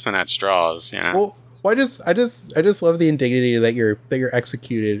grasping at straws, you know. Well, I just love the indignity that you're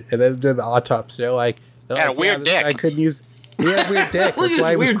executed, and then during the autopsy, they're like, a weird dick. I couldn't use. He had a weird dick. Look That's at why this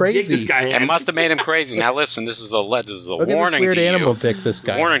he was weird crazy. dick this guy It had. must have made him crazy. Now listen, this is a Look at warning this weird to animal you. dick this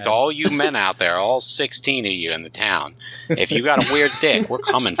guy Warning had. to all you men out there, all 16 of you in the town. If you got a weird dick, we're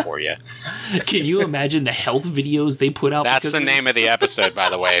coming for you. Can you imagine the health videos they put out? That's because the of name this? of the episode, by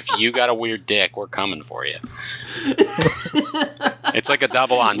the way. If you got a weird dick, we're coming for you. It's like a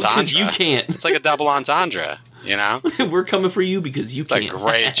double Because entendre. you can't. It's like a double entendre, you know? We're coming for you because you It's a can't.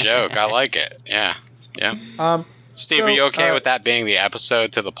 great joke. I like it. Yeah. Yeah. Steve, So, are you okay with that being the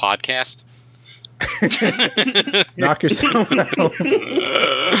episode to the podcast? Knock yourself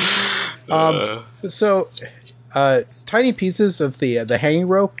out. So, tiny pieces of the hanging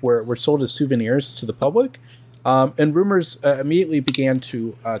rope were sold as souvenirs to the public, and rumors immediately began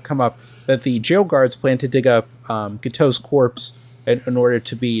to come up that the jail guards planned to dig up Guiteau's corpse in order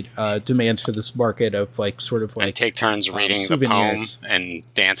to meet demands for this market of And take turns reading the poem souvenirs. and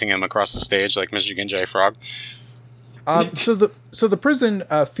dancing him across the stage like Michigan J. Frog. So the prison,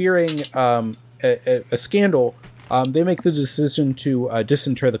 fearing a scandal, they make the decision to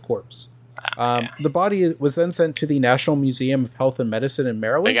disinter the corpse. The body was then sent to the National Museum of Health and Medicine in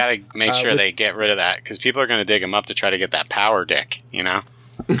Maryland. They got to make sure they get rid of that because people are going to dig him up to try to get that power dick, you know?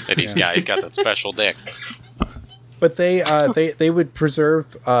 That he's got. He's got that special dick. But they would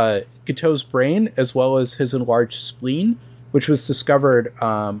preserve Guiteau's brain as well as his enlarged spleen, which was discovered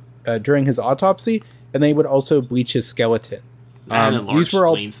during his autopsy, and they would also bleach his skeleton. And a large These were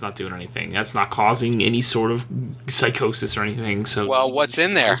all spleen's not doing anything. That's not causing any sort of psychosis or anything. So Well, what's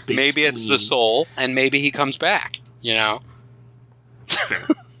in there? Big Maybe it's the spleen. soul, and maybe he comes back, you know? Fair.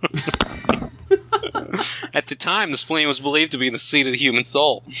 At the time, the spleen was believed to be the seat of the human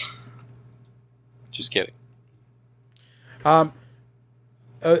soul. Just kidding.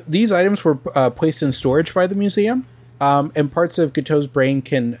 These items were placed in storage by the museum, and parts of Guiteau's brain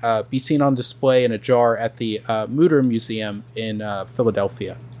can be seen on display in a jar at the Mutter Museum in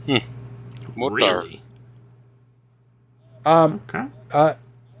Philadelphia. Really? Okay.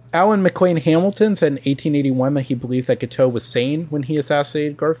 Alan McLean Hamilton said in 1881 that he believed that Guiteau was sane when he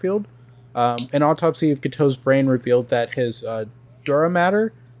assassinated Garfield. An autopsy of Guiteau's brain revealed that his dura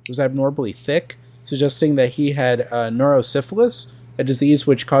mater was abnormally thick, suggesting that he had neurosyphilis, a disease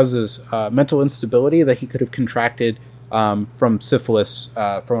which causes mental instability that he could have contracted from syphilis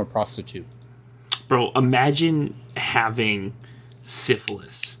from a prostitute. Bro, imagine having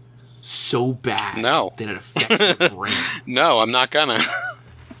syphilis so bad No. that it affects your brain. No, I'm not gonna.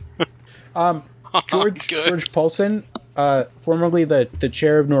 George Paulson, formerly the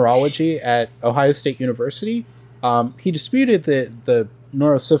chair of neurology at Ohio State University, he disputed the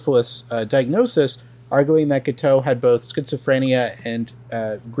neurosyphilis diagnosis, arguing that Guiteau had both schizophrenia and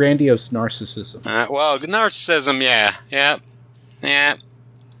grandiose narcissism. Well, narcissism, yeah.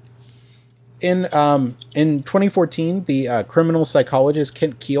 In 2014, the criminal psychologist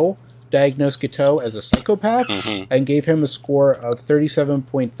Kent Keel diagnosed Guiteau as a psychopath and gave him a score of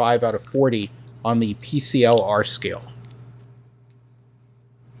 37.5 out of 40 on the PCLR scale.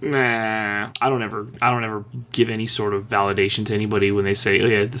 Nah, I don't ever give any sort of validation to anybody when they say, "Oh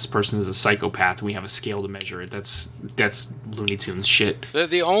yeah, this person is a psychopath," and we have a scale to measure it. That's Looney Tunes shit.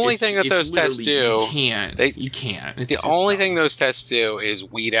 The only thing that It's those tests literally- do, you can't. the only thing those tests do is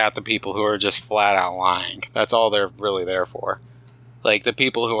weed out the people who are just flat out lying. That's all they're really there for. Like the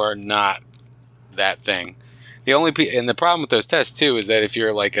people who are not that thing. And the problem with those tests too is that if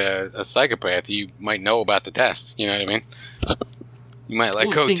you're like a psychopath, you might know about the test. You know what I mean? You might Well,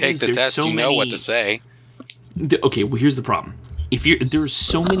 the go thing take is, the there's test. so You know what many- to say. Okay, well here's the problem. There's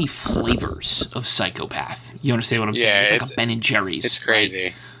so many flavors of psychopath. You understand what I'm saying? Yeah, It's like it's- a Ben and Jerry's. It's crazy.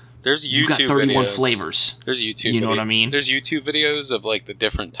 right? There's you got YouTube 31 videos. flavors. There's YouTube. You know what I mean? There's YouTube videos of like the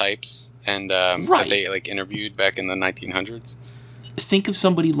different types and that they like interviewed back in the 1900s. Think of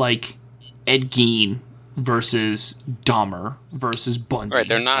somebody like Ed Gein versus Dahmer versus Bundy. Right,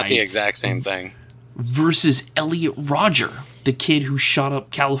 they're not the exact same thing. Versus Elliot Rodger, the kid who shot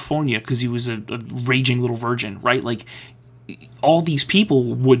up California because he was a raging little virgin, right? Like, all these people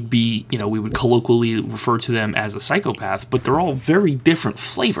would be, we would colloquially refer to them as a psychopath, but they're all very different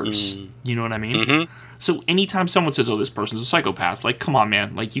flavors. You know what I mean? Mm-hmm. So anytime someone says, oh, this person's a psychopath, like, come on,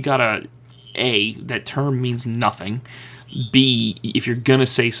 man. Like, you gotta, A, that term means nothing. B, if you're gonna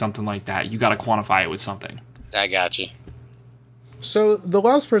say something like that, you gotta quantify it with something. I got you. So the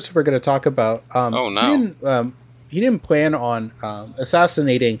last person we're going to talk about, oh no, he didn't plan on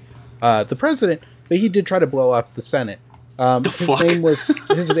assassinating the president, but he did try to blow up the Senate.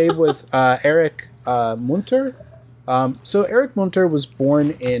 His name was Erich Munter. So Erich Munter was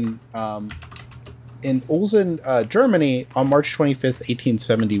born in Ulsen, Germany, on March 25th,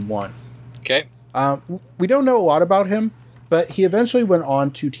 1871. Okay. We don't know a lot about him, but he eventually went on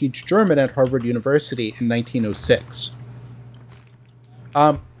to teach German at Harvard University in 1906.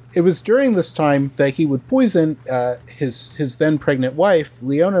 It was during this time that he would poison his then pregnant wife,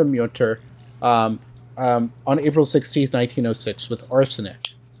 Leona Munter, on April 16th, 1906, with arsenic.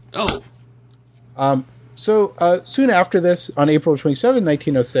 Oh. So soon after this, on April 27,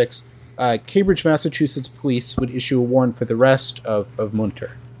 1906, Cambridge, Massachusetts police would issue a warrant for the arrest of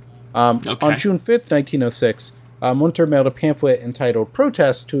Munter. On June 5th, 1906, Munter mailed a pamphlet entitled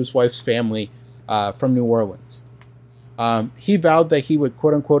Protest to his wife's family from New Orleans. He vowed that he would,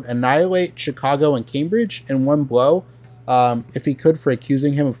 quote-unquote, annihilate Chicago and Cambridge in one blow if he could, for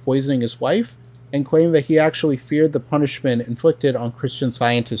accusing him of poisoning his wife, and claimed that he actually feared the punishment inflicted on Christian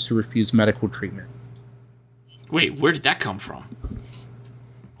Scientists who refused medical treatment. Wait, where did that come from?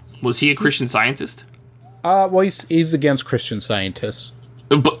 Was he a Christian Scientist? Well, he's against Christian Scientists.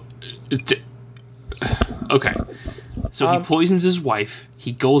 But okay. So he poisons his wife,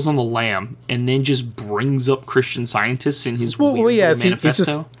 he goes on the lam, and then just brings up Christian Scientists in his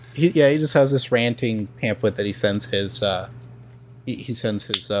manifesto? He just has this ranting pamphlet that he sends his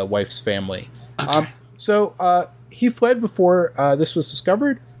wife's family. Okay. So he fled before this was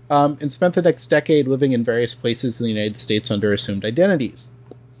discovered, and spent the next decade living in various places in the United States under assumed identities.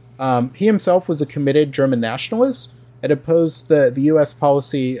 He himself was a committed German nationalist and opposed the U.S.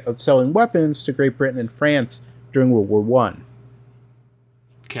 policy of selling weapons to Great Britain and France during World War I.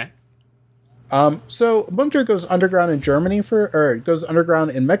 Okay. So Munter goes underground in goes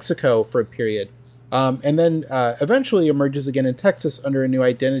underground in Mexico for a period, and then eventually emerges again in Texas under a new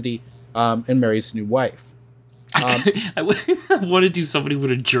identity and marries a new wife. I want to do somebody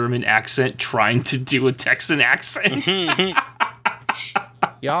with a German accent trying to do a Texan accent.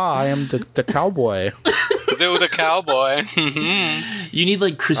 Yeah, I am the cowboy. The cowboy. You need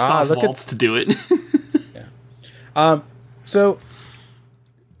like Christoph Waltz to do it. Yeah. So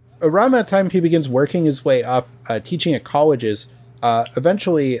around that time, he begins working his way up, teaching at colleges,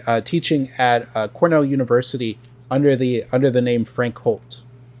 eventually teaching at Cornell University under the name Frank Holt.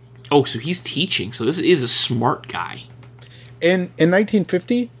 Oh, so he's teaching. So this is a smart guy. In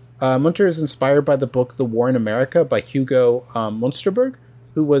 1950, Munter is inspired by the book The War in America by Hugo Munsterberg,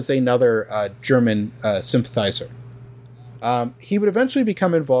 who was another German sympathizer. He would eventually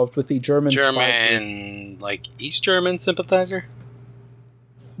become involved with the German like East German sympathizer?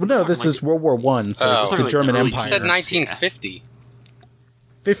 Well, no, this is World War I, so it's the German Empire. You said 1950.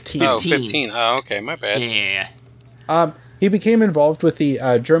 15. Oh, 15. Oh, okay, my bad. Yeah. He became involved with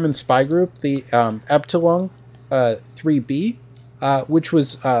the German spy group, the Abteilung 3B, which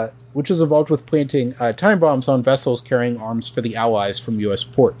was involved with planting time bombs on vessels carrying arms for the Allies from U.S.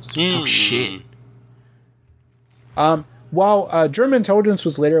 ports. Oh, shit. While German intelligence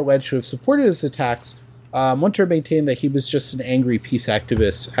was later alleged to have supported his attacks, Munter maintained that he was just an angry peace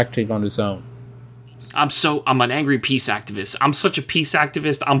activist acting on his own. I'm an angry peace activist. I'm such a peace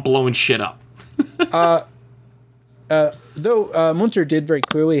activist, I'm blowing shit up. Though Munter did very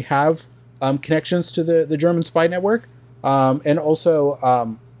clearly have connections to the German spy network, and also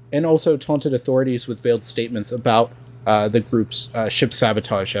taunted authorities with veiled statements about the group's ship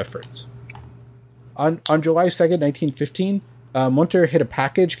sabotage efforts. On July 2nd, 1915, Munter hid a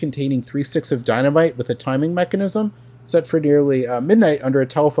package containing 3 sticks of dynamite with a timing mechanism set for nearly midnight under a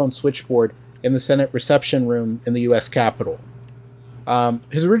telephone switchboard in the Senate reception room in the U.S. Capitol.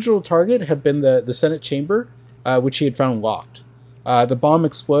 His original target had been the Senate chamber, which he had found locked. The bomb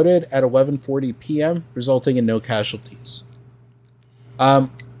exploded at 11:40 p.m., resulting in no casualties.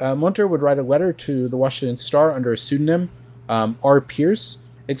 Munter would write a letter to the Washington Star under a pseudonym, R. Pierce,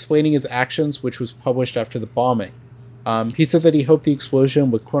 explaining his actions, which was published after the bombing. He said that he hoped the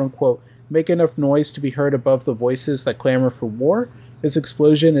explosion would, quote-unquote, make enough noise to be heard above the voices that clamor for war. His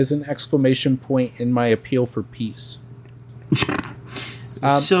explosion is an exclamation point in my appeal for peace.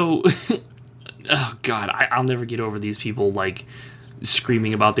 So, oh God, I'll never get over these people, like,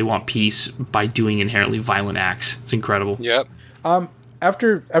 screaming about they want peace by doing inherently violent acts. It's incredible. Yep.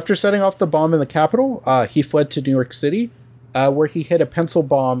 After setting off the bomb in the Capitol, he fled to New York City, where he hid a pencil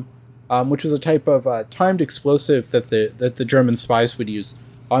bomb, which was a type of timed explosive that the German spies would use,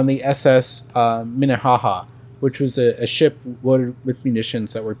 on the SS Minnehaha, which was a ship loaded with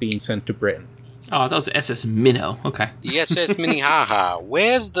munitions that were being sent to Britain. Oh, that was SS Minnow. Okay. The SS Minnehaha.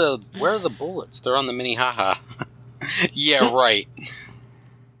 Where are the bullets? They're on the Minnehaha. Yeah, right.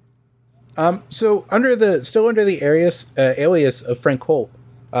 So still under the alias of Frank Holt,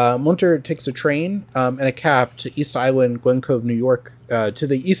 Munter takes a train and a cab to East Island, Glen Cove, New York, to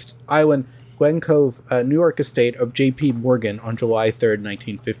the East Island, Glen Cove, New York estate of J.P. Morgan on July 3rd,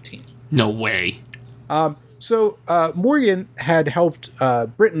 1915. No way. So Morgan had helped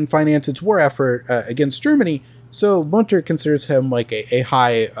Britain finance its war effort against Germany, so Munter considers him like a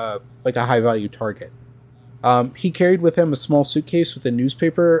high value target. He carried with him a small suitcase with the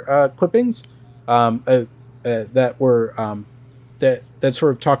newspaper clippings that were that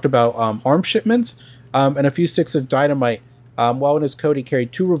sort of talked about arms shipments, and a few sticks of dynamite. While in his coat, he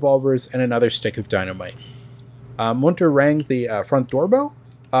carried 2 revolvers and another stick of dynamite. Munter rang the front doorbell,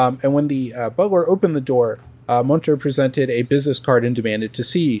 and when the butler opened the door, Munter presented a business card and demanded to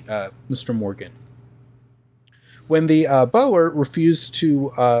see Mr. Morgan. When the butler refused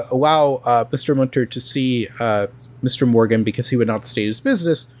to allow Mr. Munter to see Mr. Morgan because he would not state his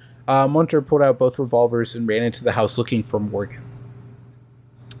business, Munter pulled out both revolvers and ran into the house looking for Morgan.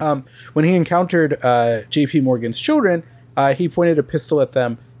 When he encountered J.P. Morgan's children, he pointed a pistol at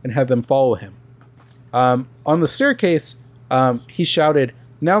them and had them follow him. On the staircase, he shouted,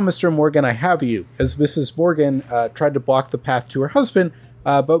 "Now, Mr. Morgan, I have you," as Mrs. Morgan tried to block the path to her husband,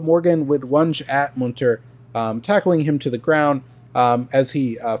 but Morgan would lunge at Munter, tackling him to the ground as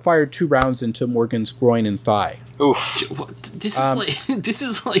he fired 2 rounds into Morgan's groin and thigh. Oof. This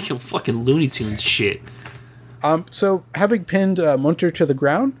is like a fucking Looney Tunes shit. So, having pinned Munter to the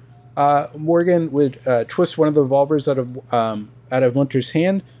ground, Morgan would twist one of the revolvers out of Munter's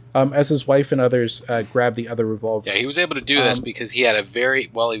hand, as his wife and others grabbed the other revolver. Yeah, he was able to do this because he had he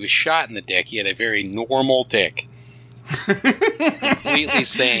was shot in the dick, he had a very normal dick. Completely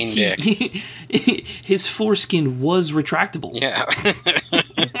sane dick. His foreskin was retractable. Yeah.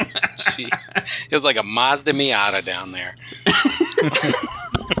 Jesus. It was like a Mazda Miata down there.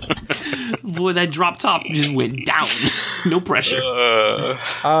 Boy, that drop top just went down. No pressure.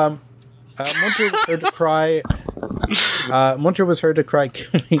 Munter was heard to cry. Munter was heard to cry,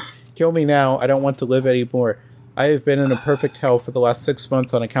 "Kill me now. I don't want to live anymore. I have been in a perfect hell for the last 6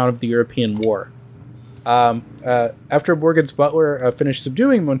 months on account of the European war." After Morgan's butler finished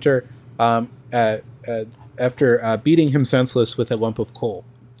subduing Munter, after beating him senseless with a lump of coal.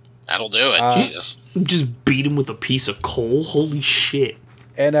 That'll do it, Jesus. Just beat him with a piece of coal? Holy shit.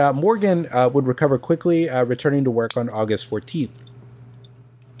 And Morgan would recover quickly, returning to work on August 14th.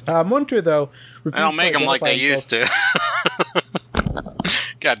 Munter, though, I don't make them like they used to.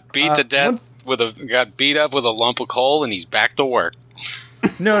 Got beat to death got beat up with a lump of coal, and he's back to work.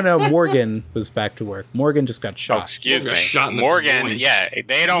 No, Morgan was back to work. Morgan just got shot. Oh, excuse me. Shot in the Morgan, groin. yeah,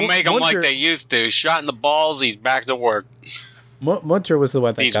 they don't make him like they used to. Shot in the balls, he's back to work. Munter was the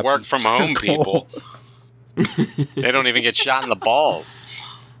one that These got work from home people. They don't even get shot in the balls.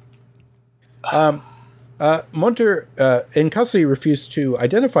 Munter, in custody, refused to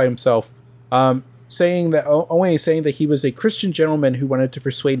identify himself, saying that he was a Christian gentleman who wanted to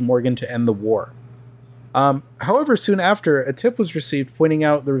persuade Morgan to end the war. However, soon after, a tip was received pointing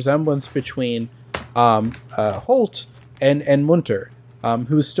out the resemblance between Holt and Munter,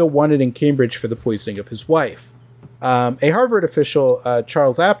 who was still wanted in Cambridge for the poisoning of his wife. A Harvard official,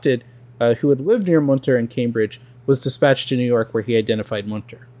 Charles Apted, who had lived near Munter in Cambridge, was dispatched to New York, where he identified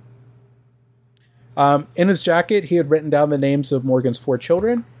Munter. In his jacket, he had written down the names of Morgan's 4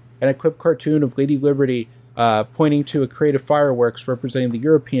 children, and a clip cartoon of Lady Liberty pointing to a crate of fireworks representing the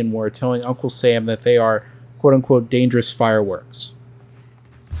European war, telling Uncle Sam that they are, quote-unquote, dangerous fireworks.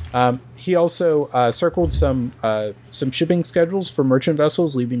 He also circled some shipping schedules for merchant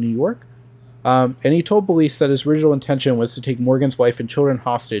vessels leaving New York, and he told police that his original intention was to take Morgan's wife and children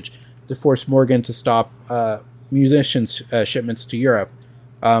hostage to force Morgan to stop munitions shipments to Europe,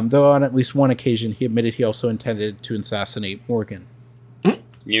 though on at least one occasion he admitted he also intended to assassinate Morgan.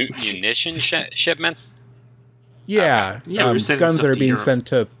 Munition shipments? Yeah, Yeah, we're sending guns stuff that are to being Europe. sent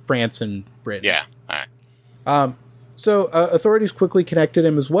to France and Britain. Yeah. All right. So authorities quickly connected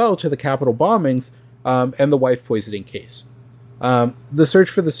him as well to the Capitol bombings and the wife poisoning case. The search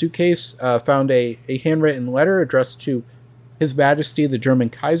for the suitcase found a handwritten letter addressed to His Majesty the German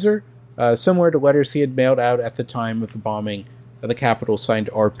Kaiser, similar to letters he had mailed out at the time of the bombing of the Capitol, signed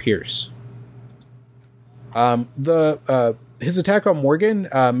R. Pierce. His attack on Morgan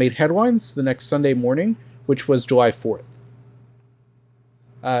made headlines the next Sunday morning, which was July 4th.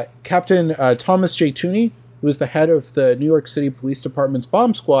 Captain Thomas J. Tooney, who was the head of the New York City Police Department's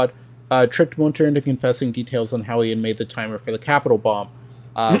bomb squad, tricked Munter into confessing details on how he had made the timer for the Capitol bomb,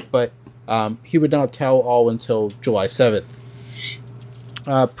 but he would not tell all until July 7th.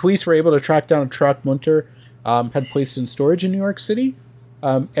 Police were able to track down a truck Munter had placed in storage in New York City,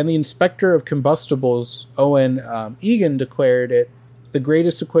 and the inspector of combustibles, Owen Egan, declared it the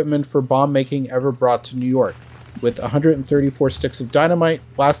greatest equipment for bomb making ever brought to New York, with 134 sticks of dynamite,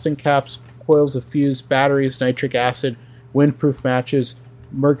 blasting caps, coils of fuse, batteries, nitric acid, windproof matches,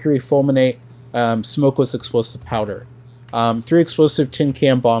 mercury fulminate, smokeless explosive powder. 3 explosive tin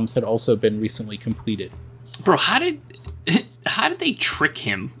can bombs had also been recently completed. Bro, how did they trick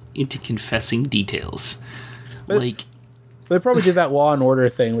him into confessing details? They probably did that Law and Order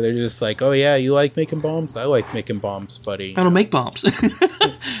thing where they're just like, oh yeah, you like making bombs? I like making bombs, buddy. I don't make bombs.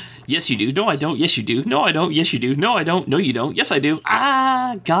 Yes, you do. No, I don't. Yes, you do. No, I don't. Yes, you do. No, I don't. No, you don't. Yes, I do.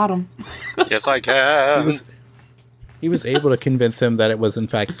 Ah, got him. Yes, I can. He was able to convince him that it was in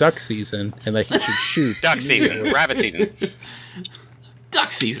fact duck season and that he should shoot. Duck season. Rabbit season.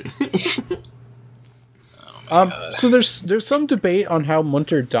 Duck season. So there's some debate on how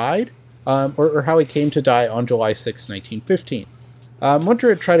Munter died, or how he came to die on July 6, 1915. Munter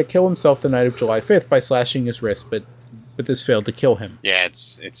had tried to kill himself the night of July 5th by slashing his wrist, but this failed to kill him. Yeah,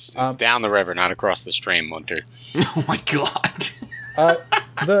 it's down the river, not across the stream, Munter. Oh my god.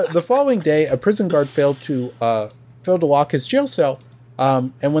 The following day, a prison guard failed to lock his jail cell,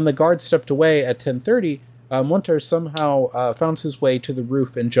 and when the guard stepped away at 10:30, Munter somehow found his way to the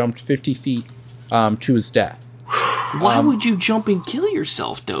roof and jumped 50 feet to his death. Why would you jump and kill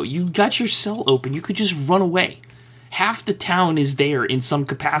yourself, though? You got your cell open. You could just run away. Half the town is there in some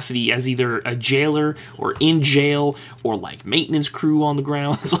capacity as either a jailer or in jail or like maintenance crew on the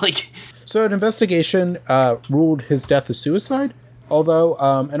grounds. So an investigation ruled his death a suicide, although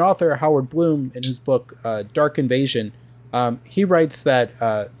an author, Howard Bloom, in his book Dark Invasion, he writes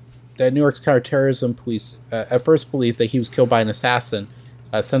that New York's counterterrorism police at first believed that he was killed by an assassin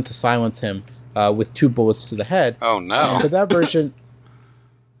sent to silence him with 2 bullets to the head. Oh no! But that version,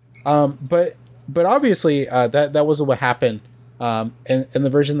 but obviously that wasn't what happened. And the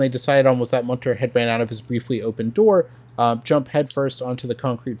version they decided on was that Munter had ran out of his briefly open door, jumped headfirst onto the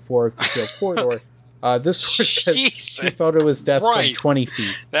concrete floor of the steel corridor. This source says he fell to his death from 20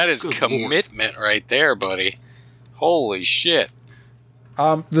 feet. That is commitment right there, buddy. Holy shit!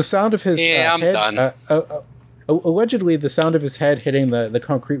 The sound of his I'm head, done. Allegedly, the sound of his head hitting the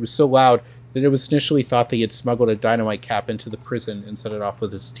concrete was so loud that it was initially thought that he had smuggled a dynamite cap into the prison and set it off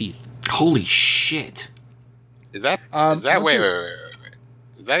with his teeth. Holy shit! Is that wait,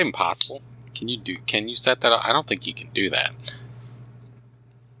 is that impossible? Can you set that up? I don't think you can do that.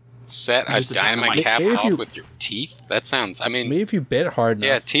 Set a dynamite cap off with your teeth? That sounds, I mean, maybe if you bit hard enough.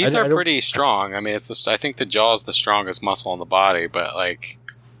 Yeah, teeth are pretty strong. I mean, I think the jaw is the strongest muscle in the body, but like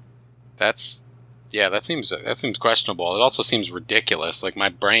that seems questionable. It also seems ridiculous. Like my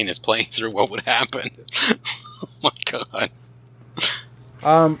brain is playing through what would happen. Oh my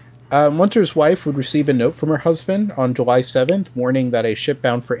god. Munter's wife would receive a note from her husband on July 7th, warning that a ship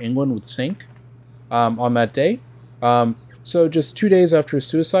bound for England would sink on that day. So just 2 days after his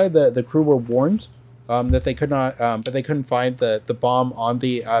suicide, the crew were warned that they could not, but they couldn't find the bomb on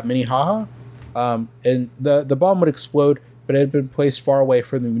the Minnehaha, and the bomb would explode, but it had been placed far away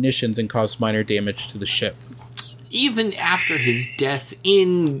from the munitions and caused minor damage to the ship. Even after his death,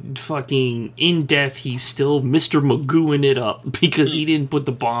 in death, he's still Mr. Magooing it up because he didn't put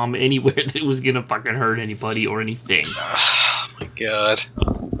the bomb anywhere that was gonna fucking hurt anybody or anything. Oh my god.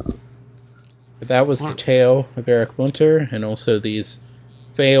 But that was the tale of Eric Munter and also these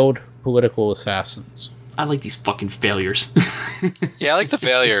failed political assassins. I like these fucking failures. Yeah, I like the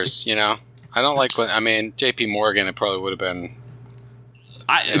failures, you know. I don't like J.P. Morgan, it probably would have been...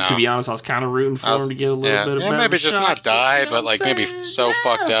 To be honest, I was kind of rooting for him to get a little bit of better maybe just shot, not die, you know but like maybe so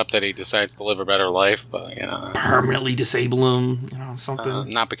fucked up that he decides to live a better life, but you know, permanently disable him, you know,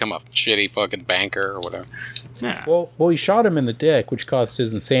 something. Not become a shitty fucking banker or whatever. Yeah. Well, he shot him in the dick, which caused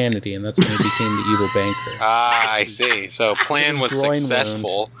his insanity, and that's when he became the evil banker. Ah, I see. So plan was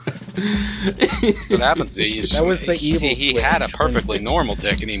successful, That's what happens. That was the evil He switch. had a perfectly normal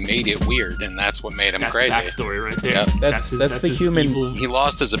dick, and he made it weird, and that's what made him That's crazy. the backstory right there. Yep. That's the his human- evil- He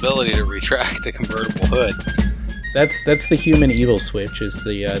lost his ability to retract the convertible hood. That's the human evil switch. Is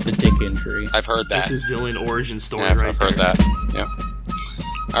the dick injury. I've heard that. That's his villain origin story Yeah, right I've heard there. that. Yep.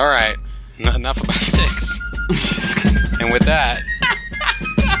 All right. Enough about dicks. And with that,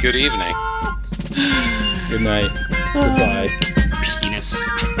 good evening. Good night. Goodbye. Penis.